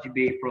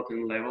GBA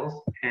protein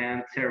levels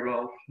and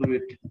cerebral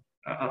fluid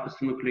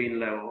alpha-synuclein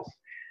levels.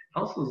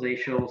 Also, they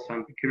show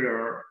some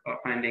peculiar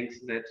findings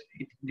that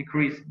it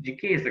decreased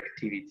GCase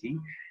activity,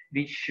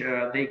 which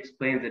they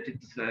explained that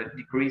it's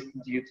decreased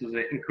due to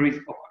the increase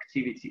of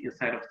activity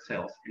inside of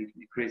cells and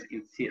decrease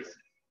in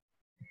CSF.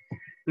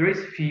 There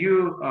is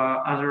few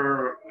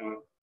other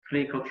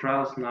clinical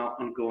trials now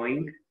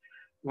ongoing.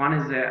 One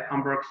is the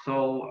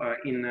Ambrexol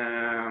in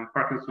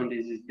Parkinson's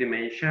disease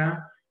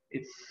dementia.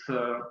 It's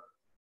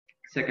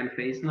second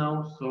phase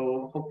now,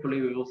 so hopefully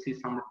we will see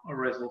some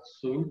results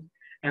soon.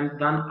 And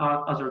then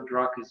our other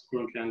drug is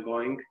currently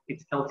ongoing.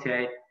 It's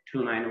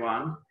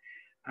LTI-291.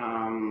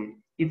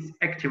 It's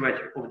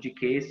activator of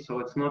GCase, so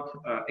it's not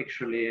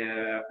actually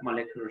a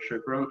molecular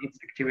chaperone. It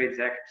activates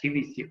the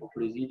activity of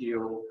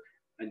residual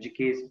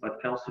GCase,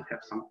 but also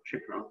have some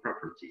chaperone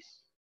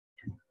properties.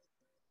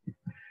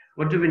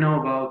 What do we know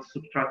about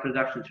substrate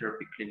reduction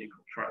therapy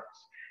clinical trials?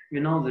 We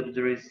know that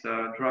there is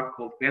a drug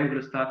called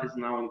Venglustat is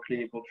now in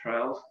clinical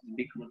trials, the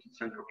big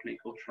multi-center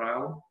clinical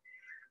trial.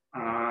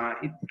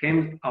 It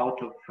came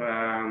out of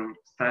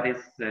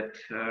studies that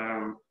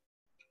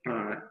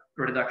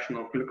reduction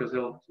of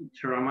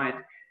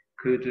glucocerebrosidase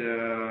could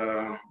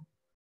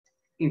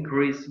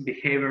increase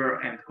behavior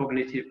and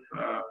cognitive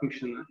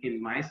function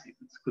in mice. It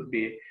could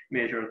be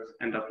measured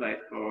and applied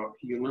for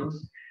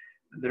humans.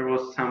 There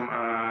was some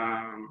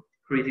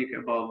critic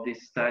about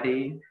this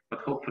study, but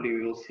hopefully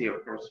we will see,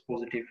 of course,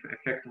 positive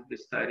effect of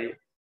this study.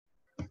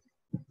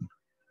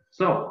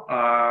 So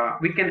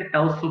we can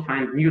also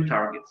find new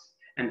targets,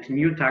 and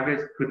new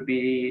targets could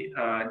be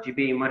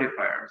GBA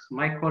modifiers.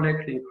 My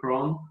colleague Lynn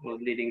Cron was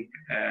leading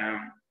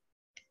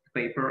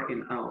paper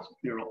in Annals of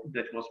Neurology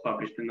that was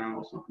published in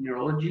Annals of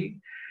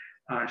Neurology.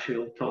 She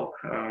will talk,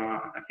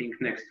 I think,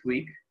 next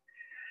week.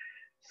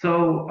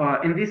 So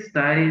in this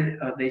study,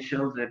 they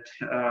show that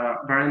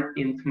variant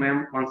in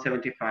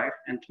TMEM175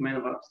 and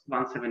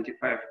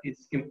TMEM175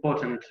 is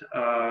important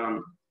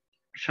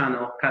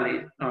channel,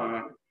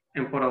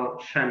 important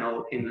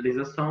channel in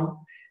lysosome,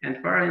 and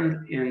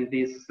variant in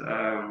this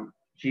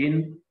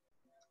gene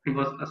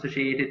was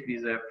associated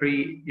with a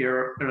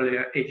 3-year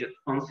earlier age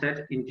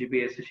onset in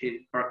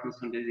GBA-associated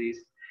Parkinson's disease.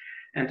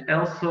 And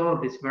also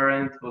this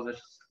variant was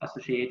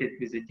associated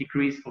with a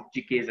decrease of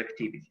GCase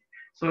activity.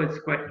 So it's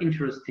quite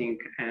interesting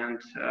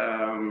and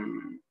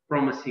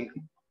promising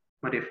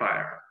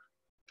modifier.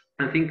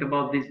 I think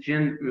about this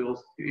gene,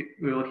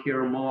 we will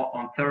hear more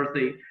on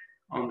Thursday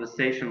on the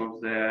session of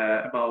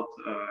about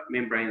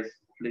membranes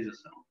of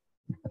lysosome.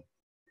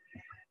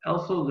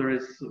 Also, there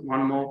is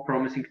one more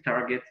promising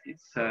target.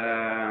 It's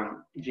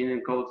gene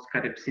encodes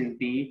cathepsin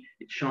B.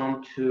 It's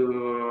shown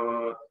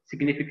to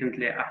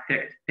significantly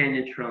affect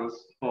penetrance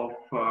of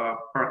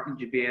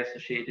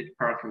GBA-associated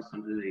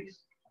Parkinson disease.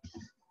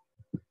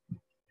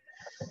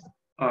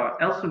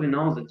 Also, we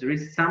know that there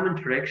is some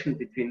interaction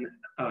between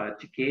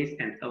GCase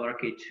and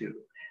LRK2.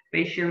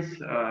 Patients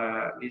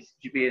with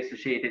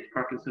GBA-associated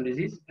Parkinson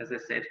disease, as I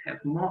said,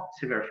 have more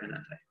severe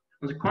phenotype.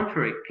 On the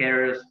contrary,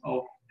 carriers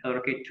of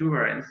LRK2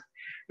 variants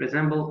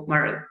resemble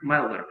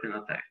milder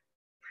phenotype.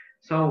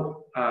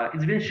 So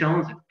it's been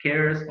shown that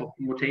carriers of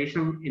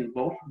mutation in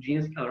both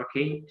genes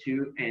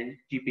LRK2 and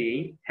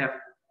GBA have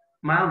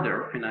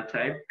milder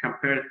phenotype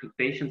compared to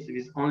patients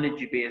with only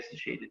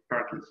GBA-associated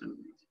Parkinson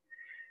disease.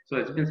 So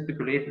it's been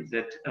speculated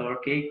that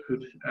LRK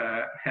could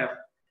have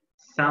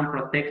some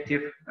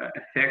protective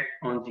effect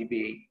on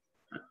GBA.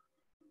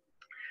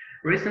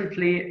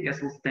 Recently,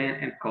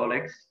 Esselstyn and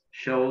colleagues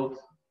showed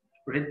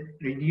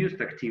reduced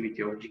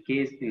activity of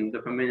GCase in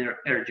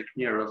dopaminergic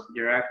neurons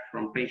derived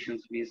from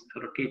patients with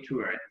LRK2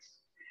 variants.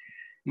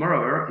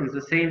 Moreover, in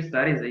the same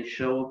study, they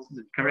showed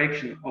that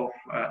correction of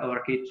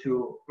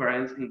LRK2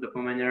 variants in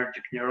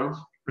dopaminergic neurons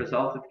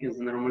resulted in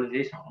the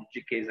normalization of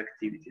GCase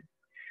activity.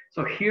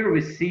 So here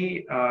we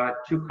see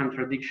two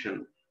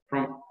contradictions.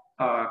 From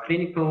a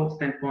clinical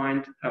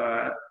standpoint,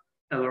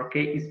 LRK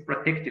is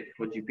protective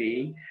for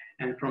GBA,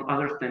 and from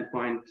other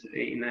standpoint,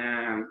 in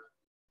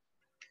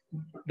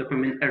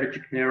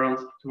dopaminergic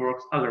neurons, it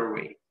works other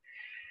way.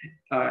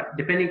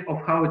 Depending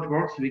on how it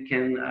works, we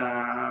can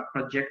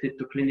project it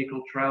to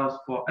clinical trials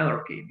for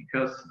LRK,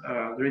 because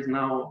there is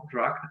now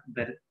drug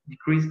that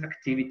decrease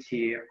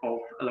activity of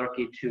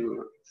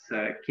LRK2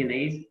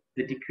 kinase,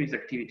 the decreased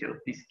activity of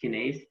this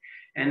kinase.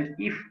 And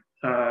if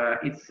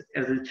it's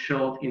as it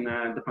showed in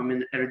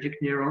dopaminergic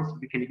neurons,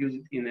 we can use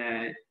it in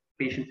a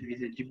patient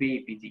with a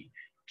GBA-PD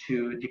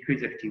to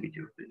decrease activity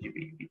of the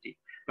GBA-PD.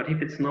 But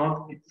if it's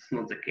not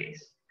the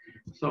case.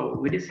 So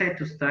we decided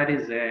to study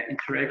the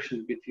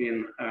interaction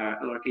between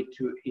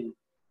LRK2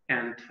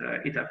 and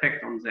its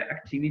effect on the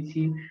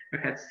activity. We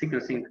had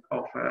sequencing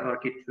of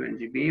LRK2 and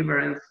GBA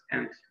variants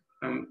and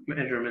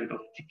measurement of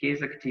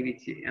GCase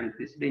activity, and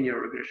with linear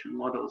regression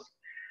models,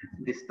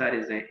 this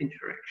studies the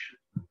interaction.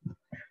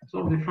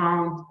 So we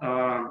found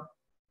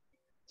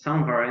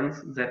some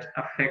variants that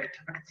affect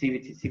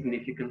activity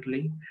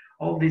significantly.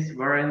 All these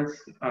variants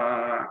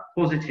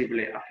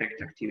positively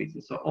affect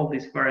activity. So all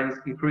these variants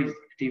increase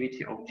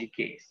activity of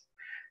GCase.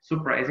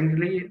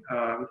 Surprisingly,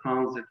 we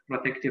found that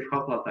protective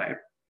haplotype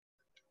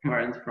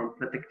variants from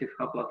protective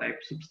haplotype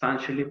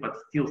substantially but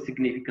still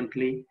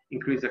significantly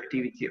increase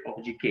activity of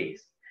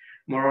GCase.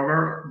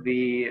 Moreover,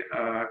 we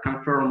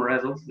confirm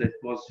results that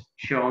was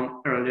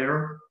shown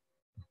earlier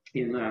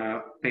in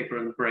a paper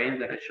in Brain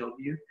that I showed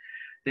you,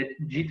 that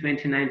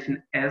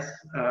G2019S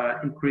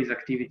increase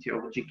activity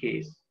of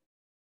GCase.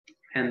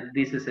 And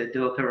this is a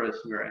deleterious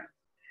variant.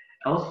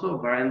 Also,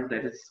 a variant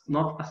that is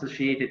not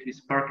associated with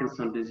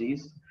Parkinson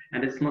disease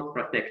and it's not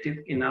protective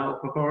in our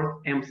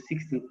cohort,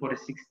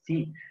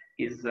 M1646T,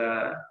 is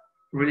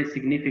really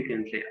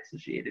significantly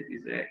associated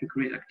with the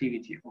increased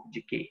activity of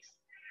GCase.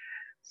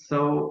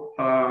 So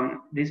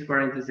this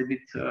variant is a bit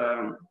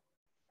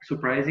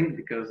surprising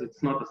because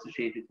it's not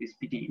associated with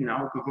PD in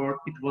our cohort.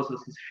 It was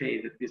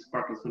associated with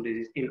Parkinson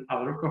disease in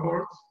other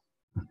cohorts,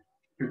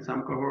 in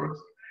some cohorts.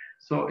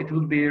 So it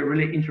would be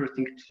really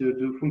interesting to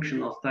do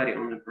functional study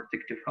on the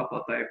protective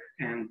haplotype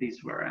and this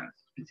variant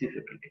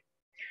specifically.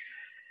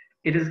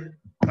 It is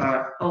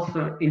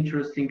also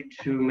interesting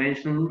to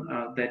mention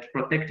that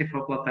protective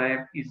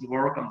haplotype is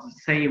work on the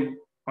same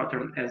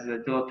pattern as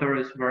the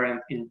deleterious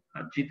variant in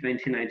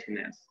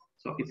G2019S.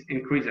 So it's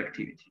increased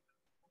activity.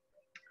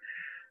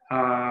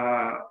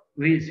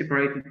 We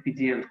separated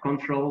PD and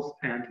controls,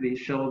 and we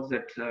showed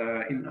that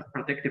in a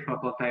protective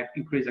haplotype,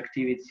 increased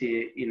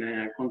activity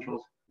in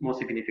controls more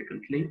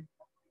significantly,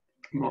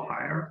 more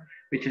higher,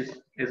 which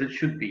is as it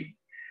should be.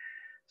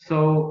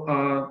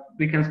 So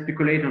we can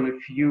speculate on a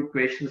few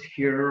questions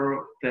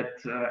here that,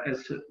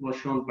 as was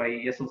shown by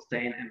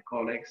Esselstyn and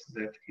colleagues,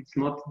 that it's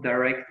not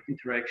direct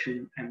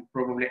interaction and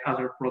probably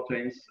other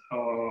proteins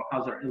or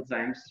other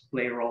enzymes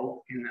play a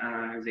role in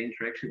the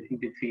interaction in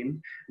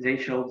between. They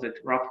showed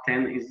that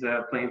RAP10 is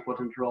playing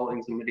important role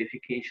in the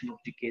modification of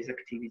GCase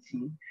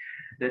activity.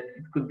 That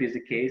it could be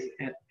the case,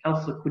 and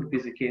also could be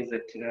the case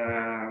that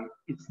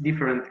it's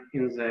different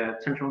in the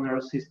central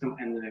nervous system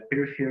and the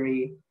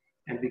periphery.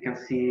 And we can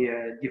see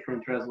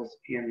different results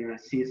in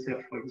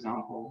CSF, for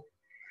example.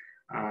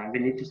 We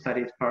need to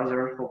study it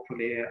further.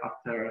 Hopefully,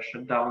 after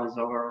shutdown is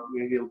over,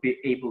 we will be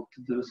able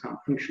to do some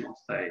functional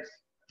studies.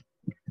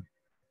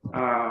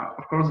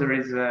 Of course, there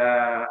is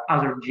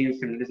other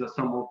genes in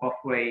lysosomal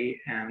pathway,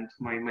 and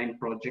my main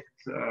project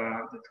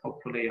that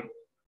hopefully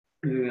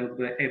we will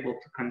be able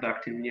to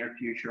conduct in the near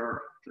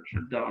future after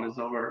shutdown is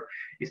over,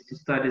 is to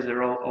study the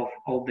role of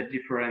all the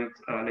different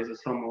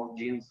lysosomal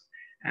genes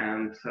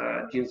and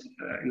genes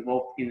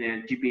involved in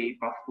a GBA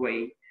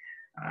pathway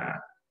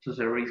to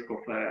the risk of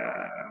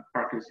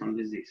Parkinson's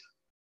disease.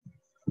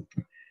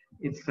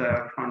 It's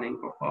funding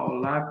of our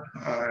lab,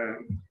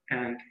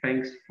 and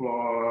thanks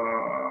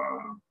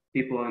for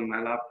people in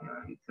my lab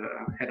and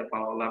head of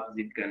our lab,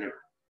 Zip Gunner.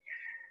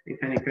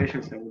 If any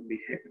questions, I would be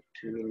happy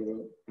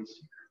to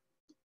answer.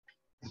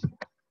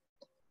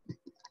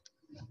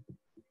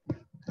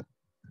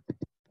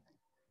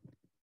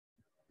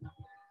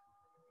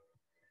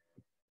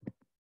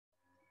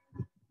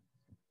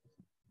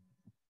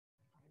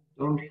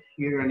 Don't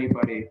hear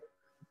anybody.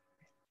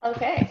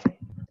 Okay.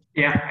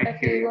 Yeah, I If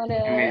hear you you. want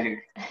to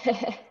Amazing.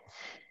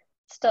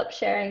 stop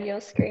sharing your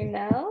screen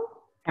now.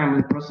 I'm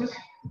in process.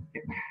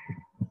 Yep.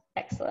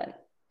 Excellent.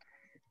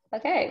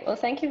 Okay, well,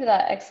 thank you for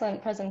that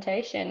excellent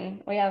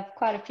presentation. We have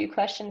quite a few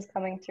questions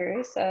coming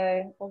through,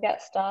 so we'll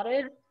get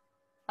started.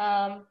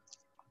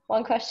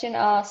 One question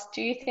asks,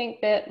 do you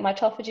think that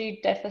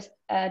mitophagy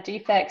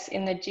defects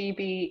in the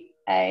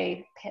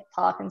GBA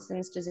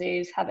Parkinson's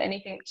disease have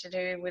anything to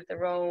do with the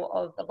role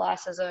of the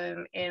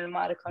lysosome in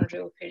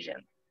mitochondrial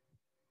fission?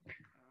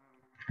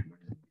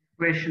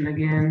 Question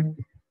again.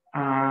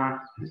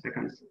 2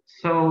 seconds.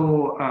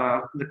 So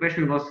the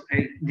question was,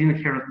 I didn't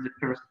hear the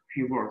first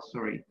few words,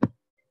 sorry.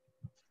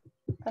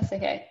 That's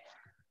okay.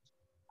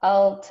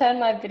 I'll turn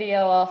my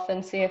video off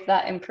and see if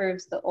that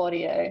improves the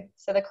audio.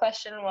 So the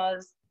question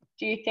was,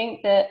 do you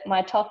think that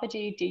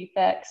mitophagy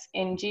defects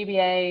in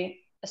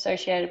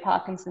GBA-associated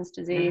Parkinson's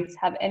disease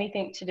have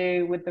anything to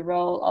do with the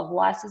role of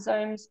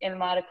lysosomes in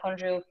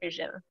mitochondrial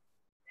fission?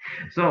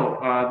 So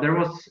there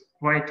was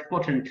quite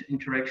potent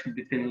interaction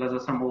between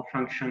lysosomal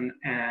function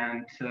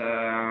and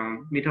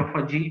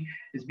mitophagy.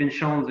 It's been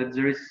shown that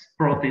there is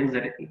proteins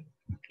that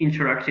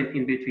interacting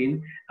in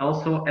between.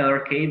 Also,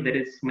 LRK that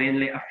is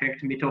mainly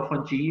affect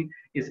mitophagy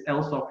is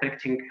also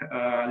affecting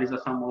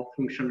lysosomal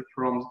function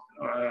from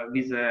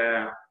with,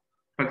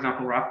 for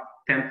example,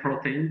 RAP10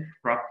 protein,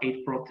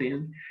 RAP8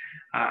 protein.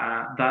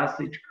 Thus,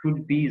 it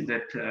could be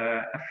that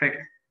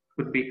effect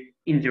could be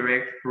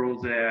indirect through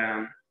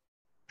the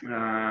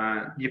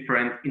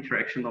different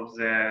interaction of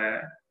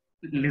the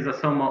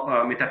lysosomal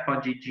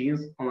mitophagy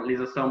genes on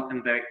lysosome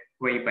and the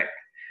way back.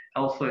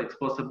 Also, it's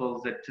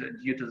possible that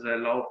due to the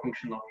low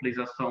function of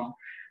lysosome,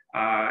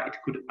 it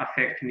could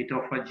affect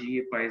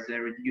mitophagy by the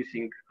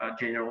reducing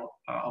general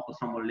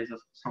autosomal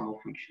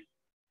lysosomal function.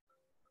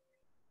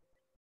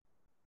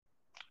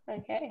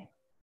 Okay,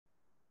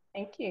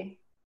 thank you.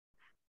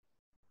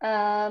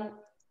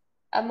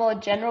 A more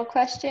general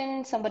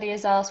question, somebody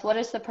has asked, what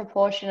is the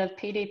proportion of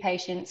PD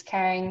patients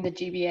carrying the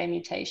GBA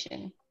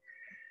mutation?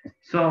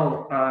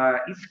 So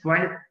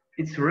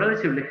it's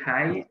relatively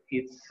high.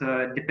 It's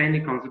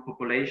depending on the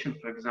population.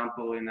 For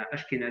example, in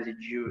Ashkenazi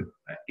Jew,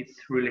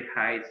 it's really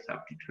high. It's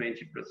up to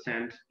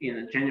 20%. In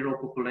a general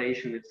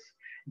population, it's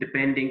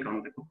depending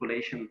on the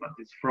population, but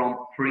it's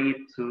from 3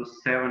 to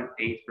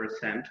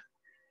 7–8%.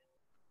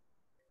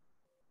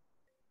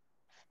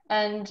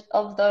 And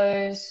of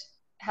those,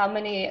 how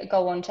many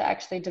go on to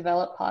actually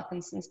develop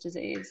Parkinson's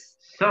disease?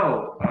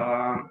 So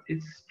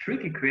it's a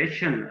tricky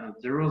question.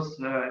 There was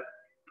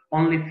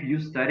only few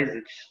studies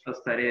that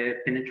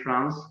studied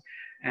penetrance,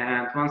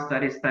 and one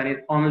study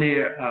studied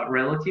only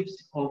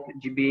relatives of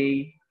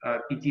GBA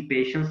PD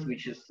patients,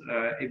 which is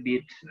a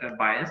bit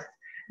biased.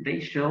 They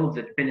showed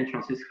that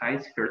penetrance is high,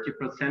 it's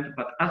 30%,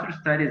 but other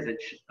studies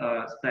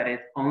that studied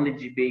only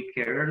GBA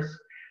carriers,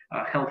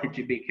 healthy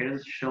GBA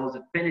carriers, shows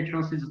that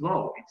penetrance is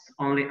low. It's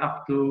only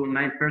up to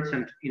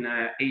 9% in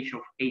an age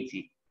of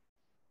 80.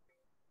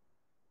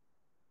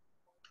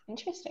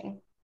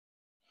 Interesting.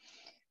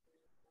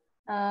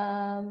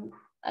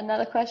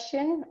 Another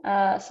question.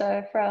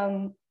 So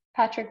from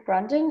Patrick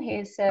Brundon,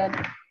 he said,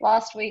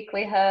 last week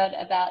we heard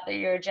about the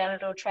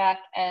urogenital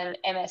tract and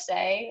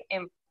MSA,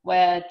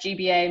 where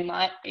GBA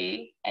might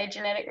be a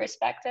genetic risk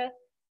factor.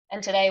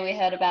 And today we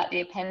heard about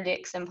the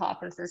appendix and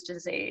Parkinson's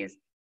disease.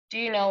 Do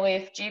you know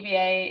if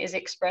GBA is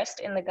expressed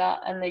in the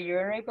gut and the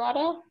urinary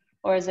bladder,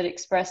 or is it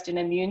expressed in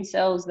immune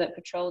cells that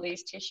patrol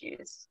these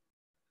tissues?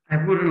 I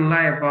wouldn't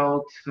lie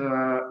about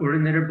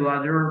urinary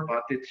bladder,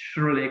 but it's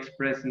surely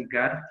expressed in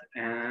gut,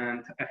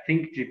 and I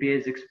think GBA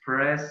is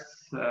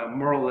expressed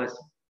more or less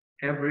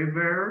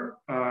everywhere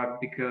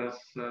because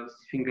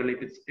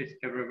sphingolipids is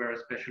everywhere,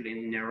 especially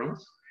in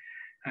neurons,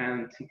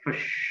 and for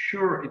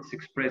sure it's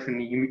expressed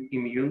in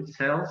immune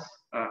cells.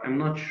 I'm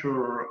not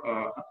sure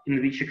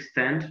in which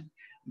extent,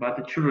 but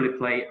it surely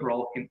play a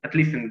role in, at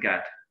least in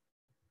gut.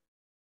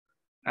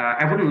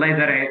 I wouldn't lie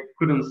that I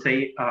couldn't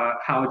say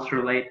how it's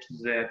related to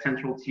the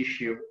central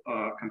tissue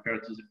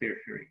compared to the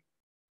periphery.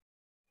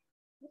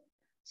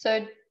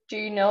 So do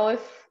you know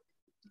if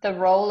the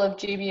role of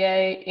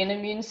GBA in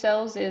immune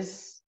cells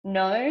is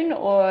known,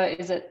 or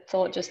is it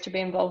thought just to be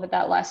involved with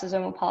that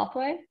lysosomal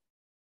pathway?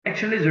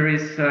 Actually, there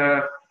is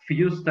a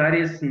few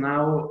studies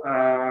now,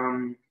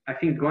 I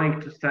think,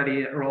 going to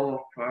study the role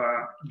of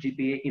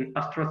GBA in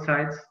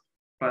astrocytes,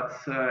 but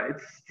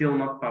it's still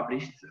not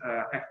published.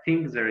 I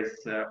think there is,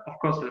 of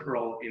course, a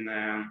role in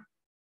an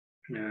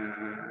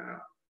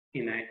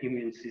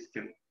immune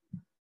system,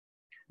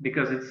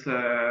 because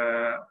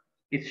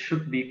it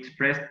should be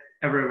expressed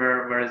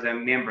everywhere where is a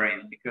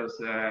membrane, because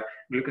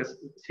glucose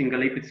single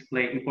lipids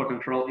play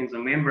important role in the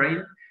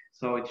membrane,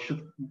 so it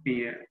should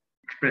be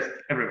expressed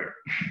everywhere.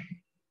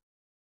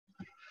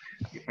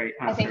 If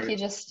I think you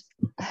just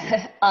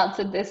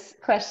answered this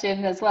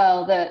question as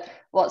well, that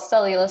what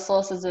cellular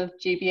sources of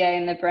GBA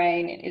in the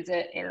brain, is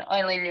it in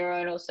only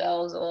neuronal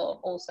cells or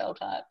all cell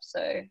types?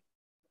 So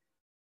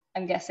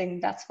I'm guessing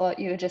that's what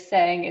you were just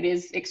saying, it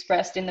is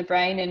expressed in the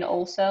brain in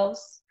all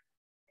cells?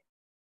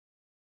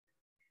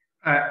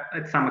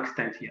 At some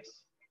extent, yes.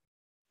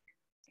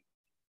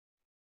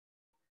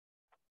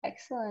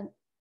 Excellent.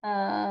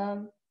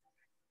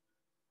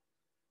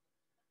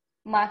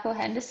 Michael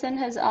Henderson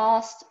has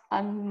asked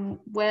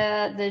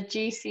where the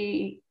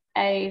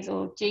GCAs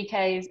or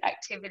GCase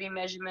activity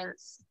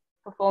measurements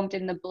performed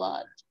in the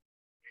blood.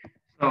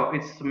 So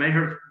it's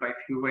measured by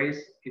a few ways.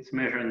 It's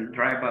measured in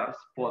dry blood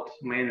spot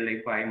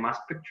mainly by mass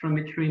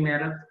spectrometry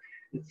method.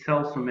 It's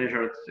also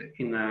measured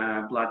in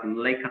blood in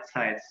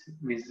leukocytes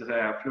with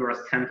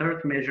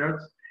fluorescent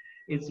measures.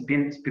 It's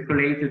been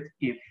speculated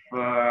if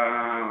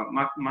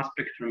mass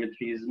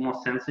spectrometry is more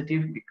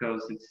sensitive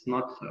because it's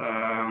not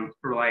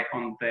rely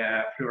on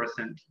the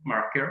fluorescent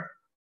marker.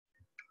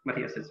 But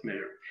yes, it's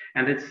measured.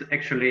 And it's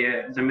actually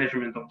the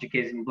measurement of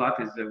GCase in blood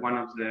is one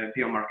of the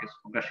biomarkers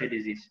for Gaucher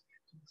disease.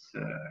 It's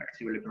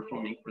actively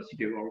performing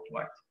procedure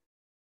worldwide.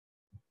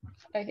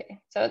 Okay,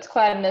 so it's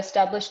quite an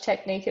established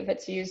technique if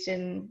it's used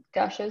in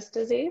Gaucher's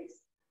disease?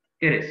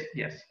 It is,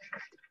 yes.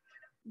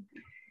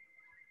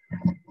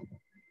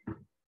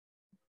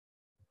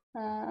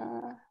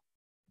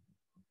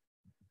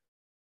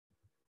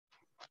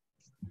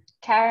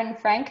 Karen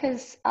Frank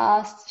has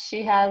asked,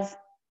 she has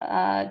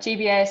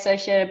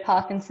GBA-associated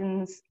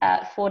Parkinson's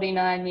at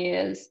 49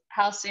 years.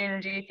 How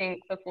soon do you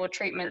think before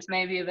treatments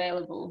may be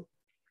available?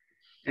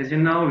 As you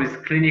know,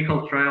 with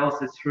clinical trials,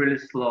 it's really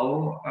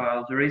slow.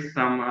 There is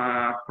some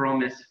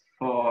promise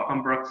for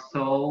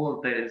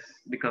Ambrexol, that is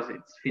because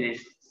it's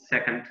finished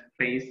second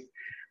phase,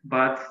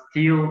 but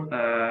still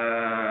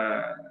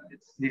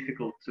it's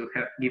difficult to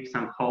give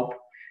some hope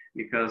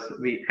because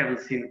we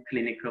haven't seen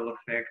clinical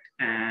effect,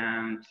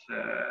 and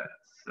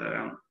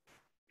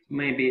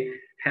maybe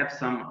have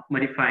some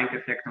modifying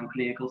effect on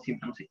clinical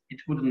symptoms.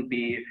 It wouldn't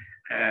be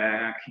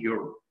a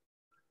cure.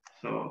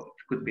 So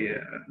it could be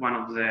one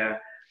of the,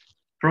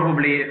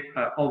 probably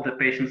all the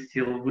patients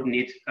still would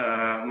need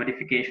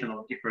modification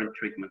of different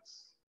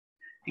treatments,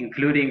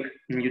 including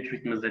new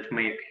treatments that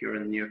may occur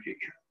in the near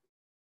future.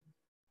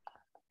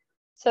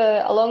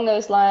 So along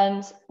those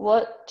lines,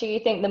 what do you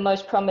think the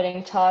most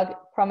promising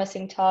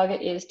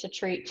target is to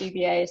treat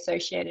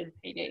GBA-associated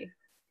PD?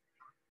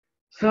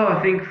 So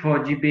I think for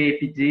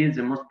GBA-PD,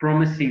 the most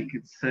promising,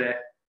 it's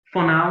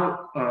for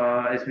now,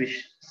 as we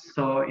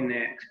saw in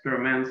the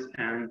experiments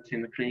and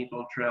in the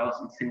clinical trials,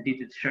 it's indeed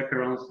it's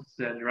chaperones, it's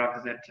the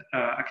drugs that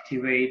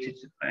activate it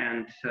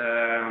and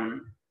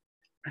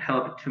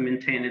help to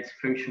maintain its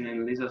function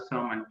in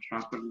lysosome and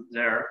transport it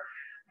there,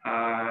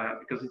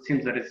 because it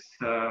seems that it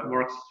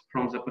works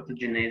from the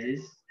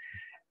pathogenesis,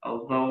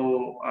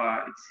 although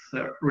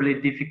it's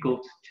really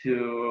difficult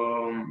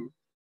to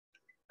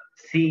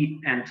see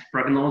and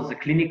prognose the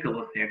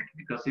clinical effect,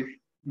 because if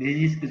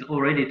disease is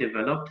already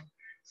developed,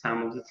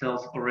 some of the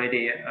cells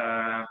already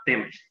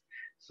damaged.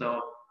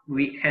 So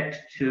we had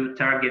to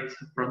target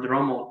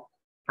prodromal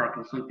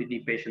Parkinson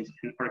PD patients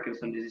and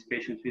Parkinson disease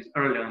patients with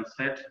early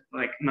onset,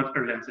 like not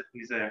early onset,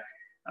 with a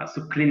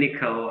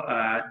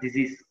subclinical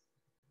disease,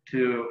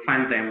 to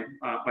find them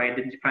by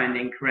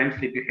identifying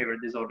randomly behavior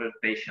disordered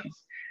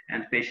patients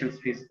and patients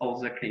with all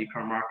the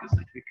clinical markers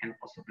that we can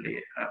possibly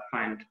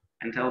find,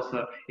 and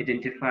also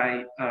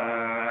identify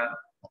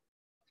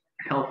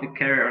healthy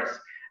carriers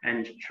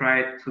and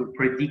try to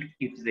predict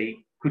if they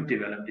could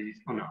develop disease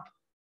or not.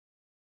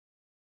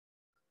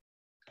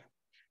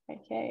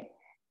 Okay,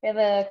 we have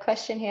a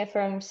question here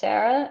from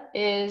Sarah.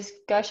 Is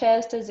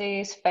Gaucher's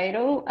disease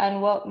fatal,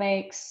 and what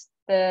makes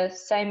the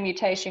same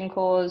mutation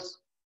cause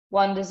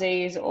one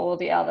disease or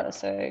the other?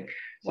 So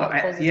what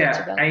causes it to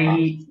develop?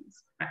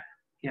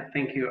 Yeah,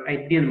 thank you. I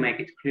didn't make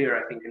it clear,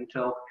 I think,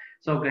 until.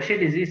 So Gaucher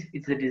disease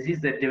is a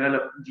disease that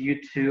developed due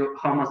to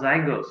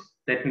homozygous.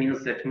 That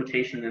means that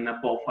mutation in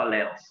both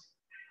alleles,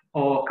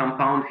 or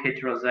compound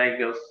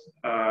heterozygous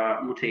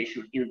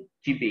mutation in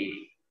GBA.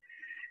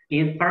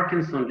 In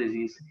Parkinson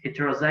disease,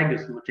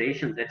 heterozygous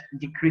mutations that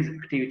decrease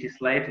activity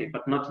slightly,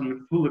 but not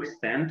in full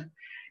extent,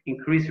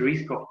 increase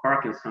risk of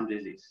Parkinson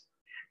disease.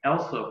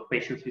 Also,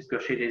 patients with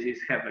Gaucher disease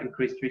have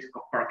increased risk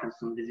of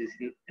Parkinson disease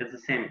at the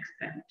same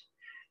extent.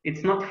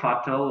 It's not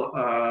fatal.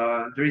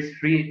 There is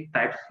 3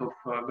 types of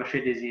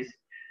Gaucher disease.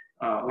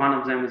 One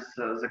of them is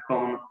the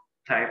common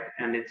type,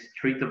 and it's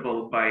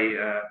treatable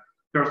by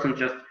person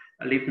just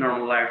live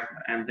normal life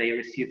and they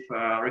receive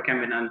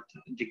recombinant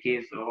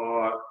GCase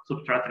or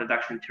substrate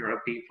reduction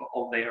therapy for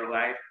all their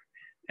life,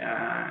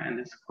 and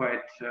it's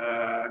quite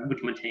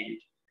good maintained.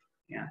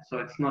 Yeah, so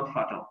it's not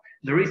fatal.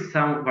 There is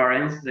some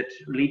variants that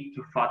lead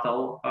to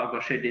fatal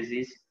Gaucher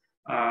disease,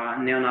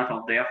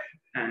 neonatal death,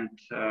 and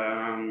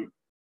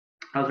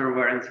other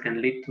variants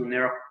can lead to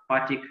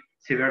neuropathic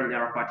severe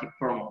neuropathic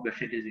form of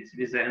Gaucher disease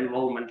with the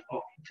involvement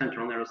of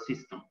central nervous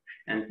system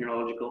and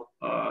neurological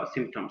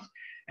symptoms.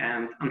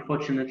 And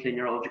unfortunately,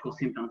 neurological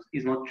symptoms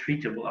is not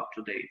treatable up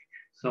to date.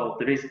 So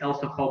there is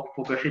also hope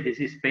for Gaucher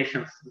disease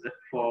patients that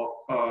for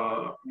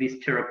these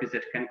therapies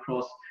that can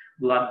cross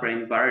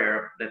blood-brain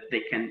barrier, that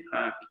they can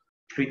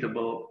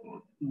treatable,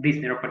 these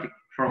neuropathic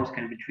forms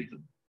can be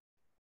treatable.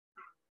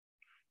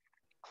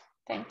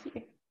 Thank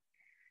you.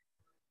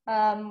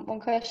 One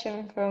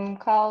question from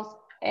Carl.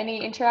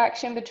 Any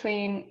interaction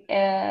between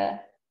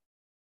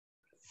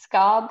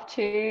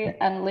SCARB2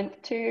 and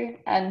LIMP2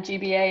 and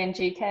GBA and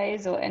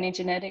GCase, or any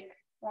genetic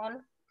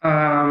one?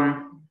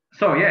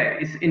 So yeah,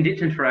 it's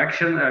indeed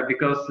interaction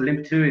because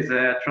LIMP2 is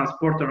a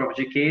transporter of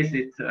GCase.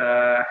 It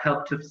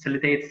helps to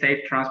facilitate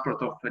safe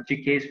transport of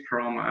GCase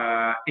from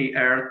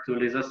AR to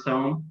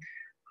lysosome.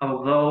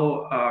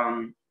 Although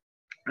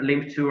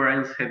LIMP2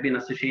 variants have been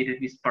associated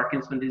with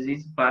Parkinson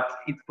disease, but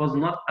it was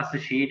not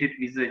associated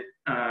with a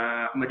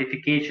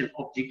modification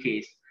of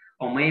GCase.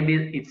 Or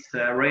maybe it's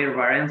rare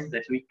variants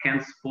that we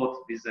can spot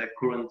with the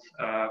current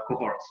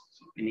cohorts.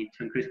 So we need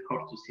to increase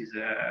cohort to see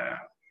the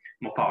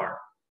more power.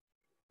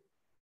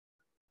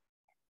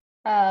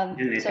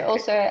 So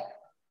also,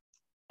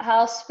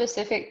 how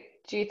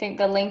specific do you think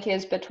the link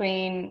is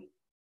between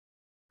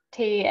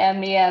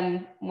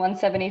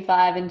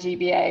TMEM175 and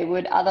GBA?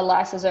 Would other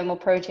lysosomal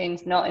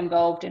proteins not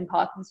involved in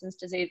Parkinson's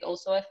disease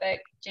also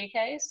affect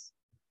GCase?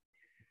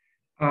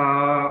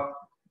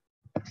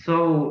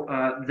 So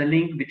the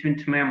link between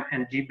TMEM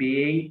and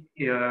GBA,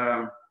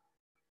 you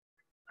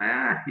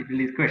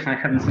delete the question, I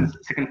haven't seen the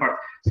second part.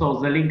 So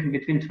the link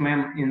between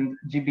TMEM and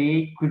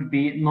GBA could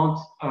be not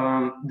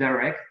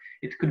direct.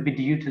 It could be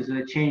due to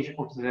the change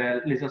of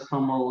the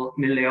lysosomal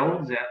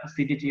milieu, the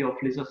acidity of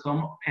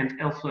lysosome,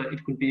 and also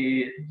it could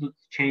be the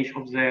change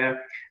of the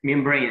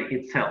membrane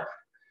itself.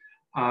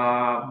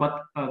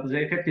 But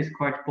the effect is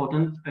quite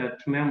potent.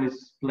 TMEM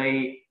is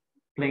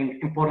playing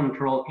important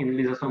role in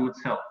lysosome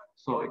itself.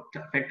 So it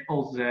affect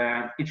all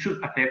the, it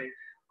should affect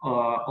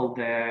all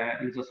the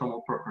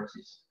lysosomal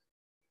properties.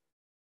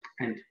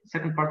 And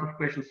second part of the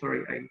question,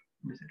 sorry, I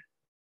missed it.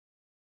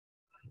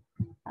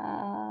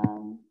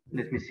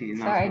 Let me see.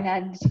 Sorry, now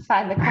I need to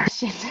find the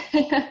question.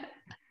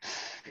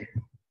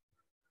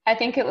 I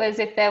think it was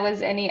if there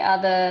was any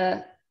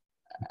other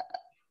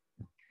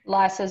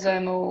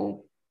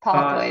lysosomal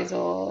pathways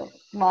or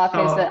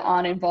markers that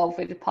aren't involved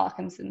with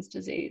Parkinson's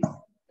disease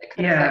that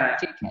could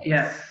affect GCase.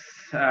 Yes.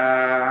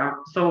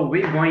 So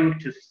we're going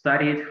to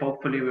study it.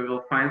 Hopefully we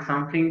will find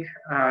something.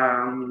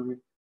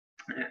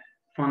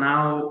 For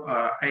now,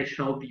 I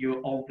showed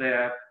you all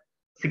the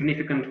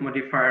significant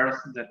modifiers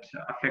that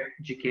affect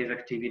GCase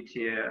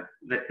activity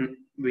that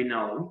we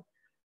know.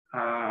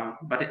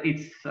 But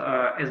it's,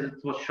 as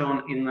it was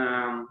shown in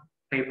a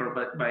paper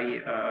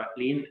by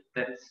Lin,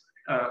 that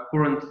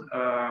current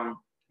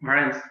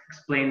variants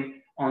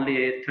explain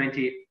only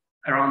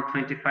around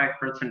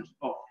 25%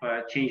 of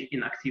change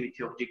in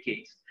activity of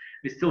GCase.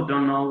 We still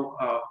don't know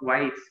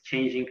why it's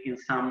changing in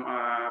some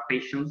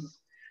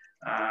patients,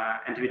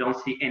 and we don't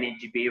see any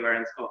GBA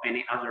variants or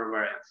any other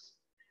variants.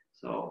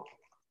 So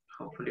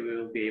hopefully we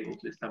will be able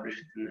to establish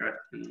it in the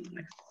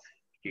next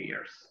few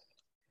years.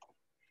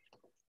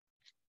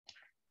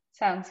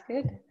 Sounds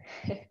good.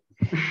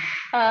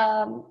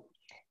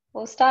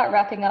 We'll start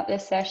wrapping up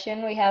this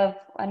session. We have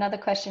another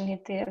question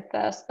here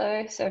first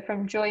though. So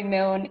from Joy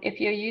Milne, if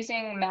you're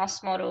using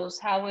mouse models,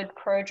 how would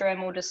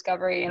prodromal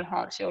discovery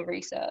enhance your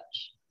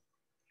research?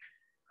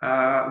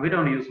 We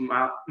don't use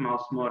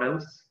mouse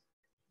models.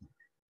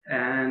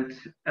 And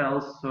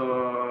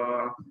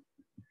also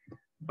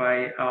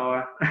by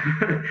our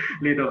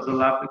lead of the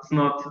lab, it's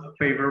not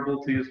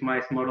favorable to use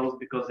mice models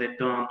because they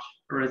don't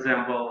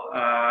resemble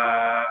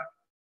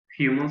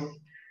humans.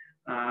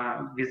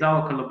 With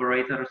our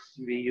collaborators,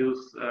 we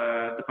use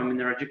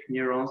dopaminergic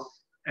neurons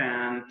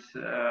and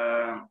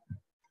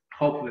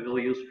hope we will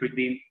use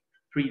 3D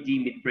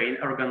midbrain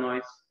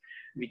organoids,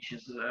 which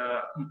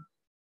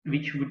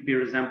would be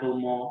resemble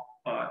more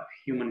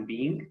human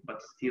being,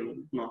 but still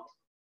not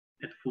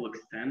at full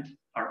extent,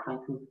 are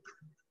from full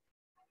extent.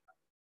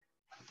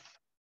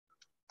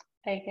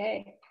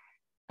 Okay.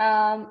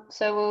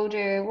 So we'll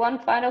do one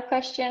final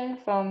question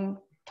from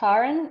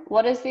Taran.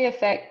 What is the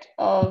effect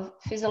of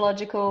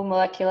physiological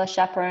molecular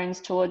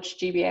chaperones towards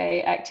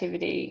GBA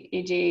activity,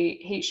 e.g.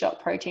 heat shock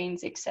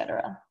proteins,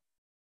 etc.?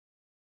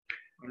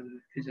 What is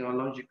the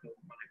physiological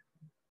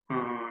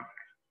molecular?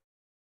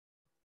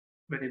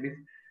 Wait a bit.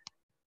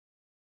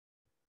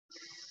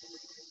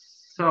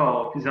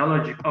 So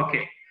physiological,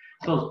 okay.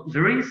 So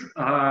there is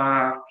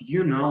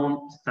few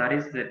known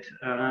studies that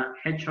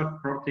head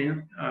shock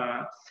protein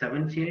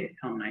 70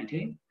 or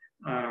 90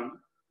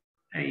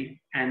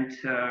 and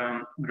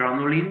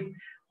granulin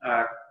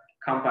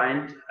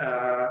combined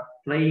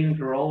playing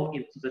role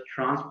into the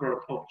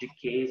transport of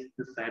GCase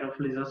inside of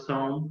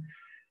lysosome.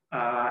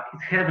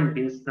 It hasn't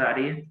been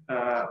studied,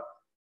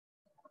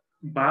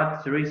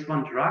 but there is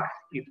one drug.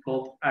 It's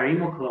called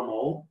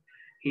arimoclomol.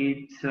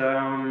 It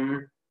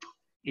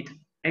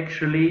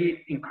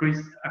actually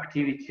increased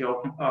activity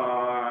of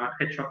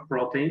hedgehog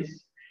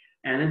proteins,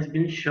 and it's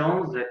been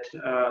shown that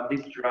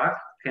this drug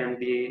can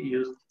be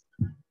used,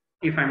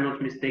 if I'm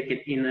not mistaken,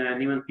 in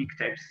Niemann-Pick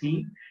type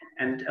C,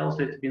 and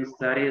also it's been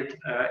studied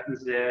in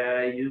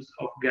the use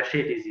of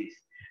Gaucher disease.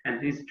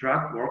 And this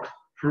drug works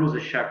through the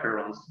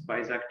chaperones by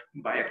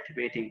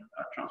activating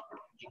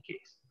transport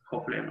GCase.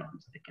 Hopefully I'm not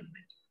mistaken.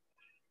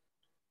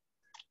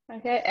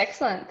 Okay,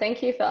 excellent.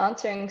 Thank you for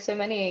answering so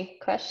many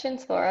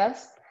questions for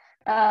us.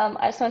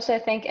 I just want to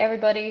thank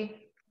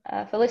everybody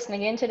for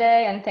listening in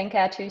today, and thank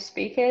our two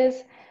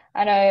speakers.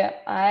 I know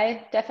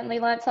I definitely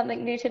learned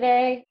something new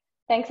today.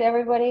 Thanks,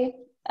 everybody.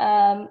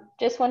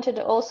 Just wanted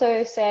to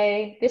also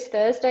say this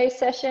Thursday's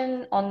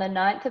session on the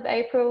 9th of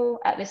April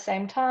at the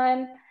same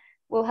time,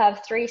 we'll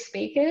have 3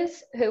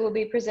 speakers who will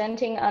be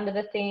presenting under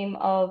the theme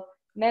of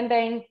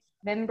membrane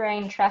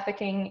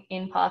trafficking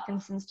in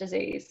Parkinson's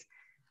disease.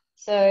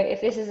 So if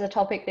this is a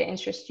topic that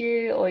interests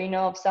you, or you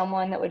know of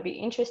someone that would be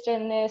interested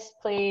in this,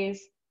 please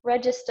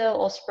register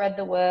or spread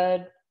the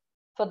word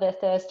for the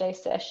Thursday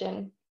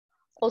session.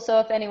 Also,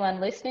 if anyone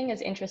listening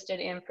is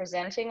interested in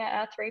presenting at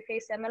our 3P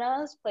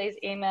seminars, please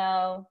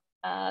email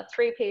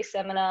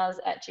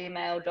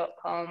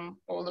 3pseminars@gmail.com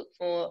or look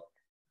for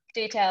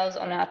details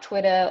on our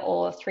Twitter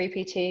or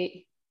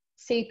 3PT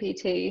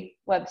CPT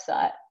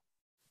website.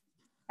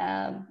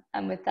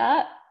 And with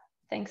that,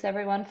 thanks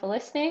everyone for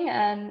listening,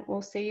 and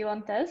we'll see you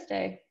on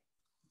Thursday.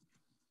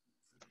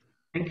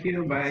 Thank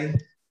you, bye.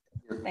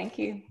 Thank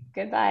you,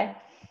 goodbye.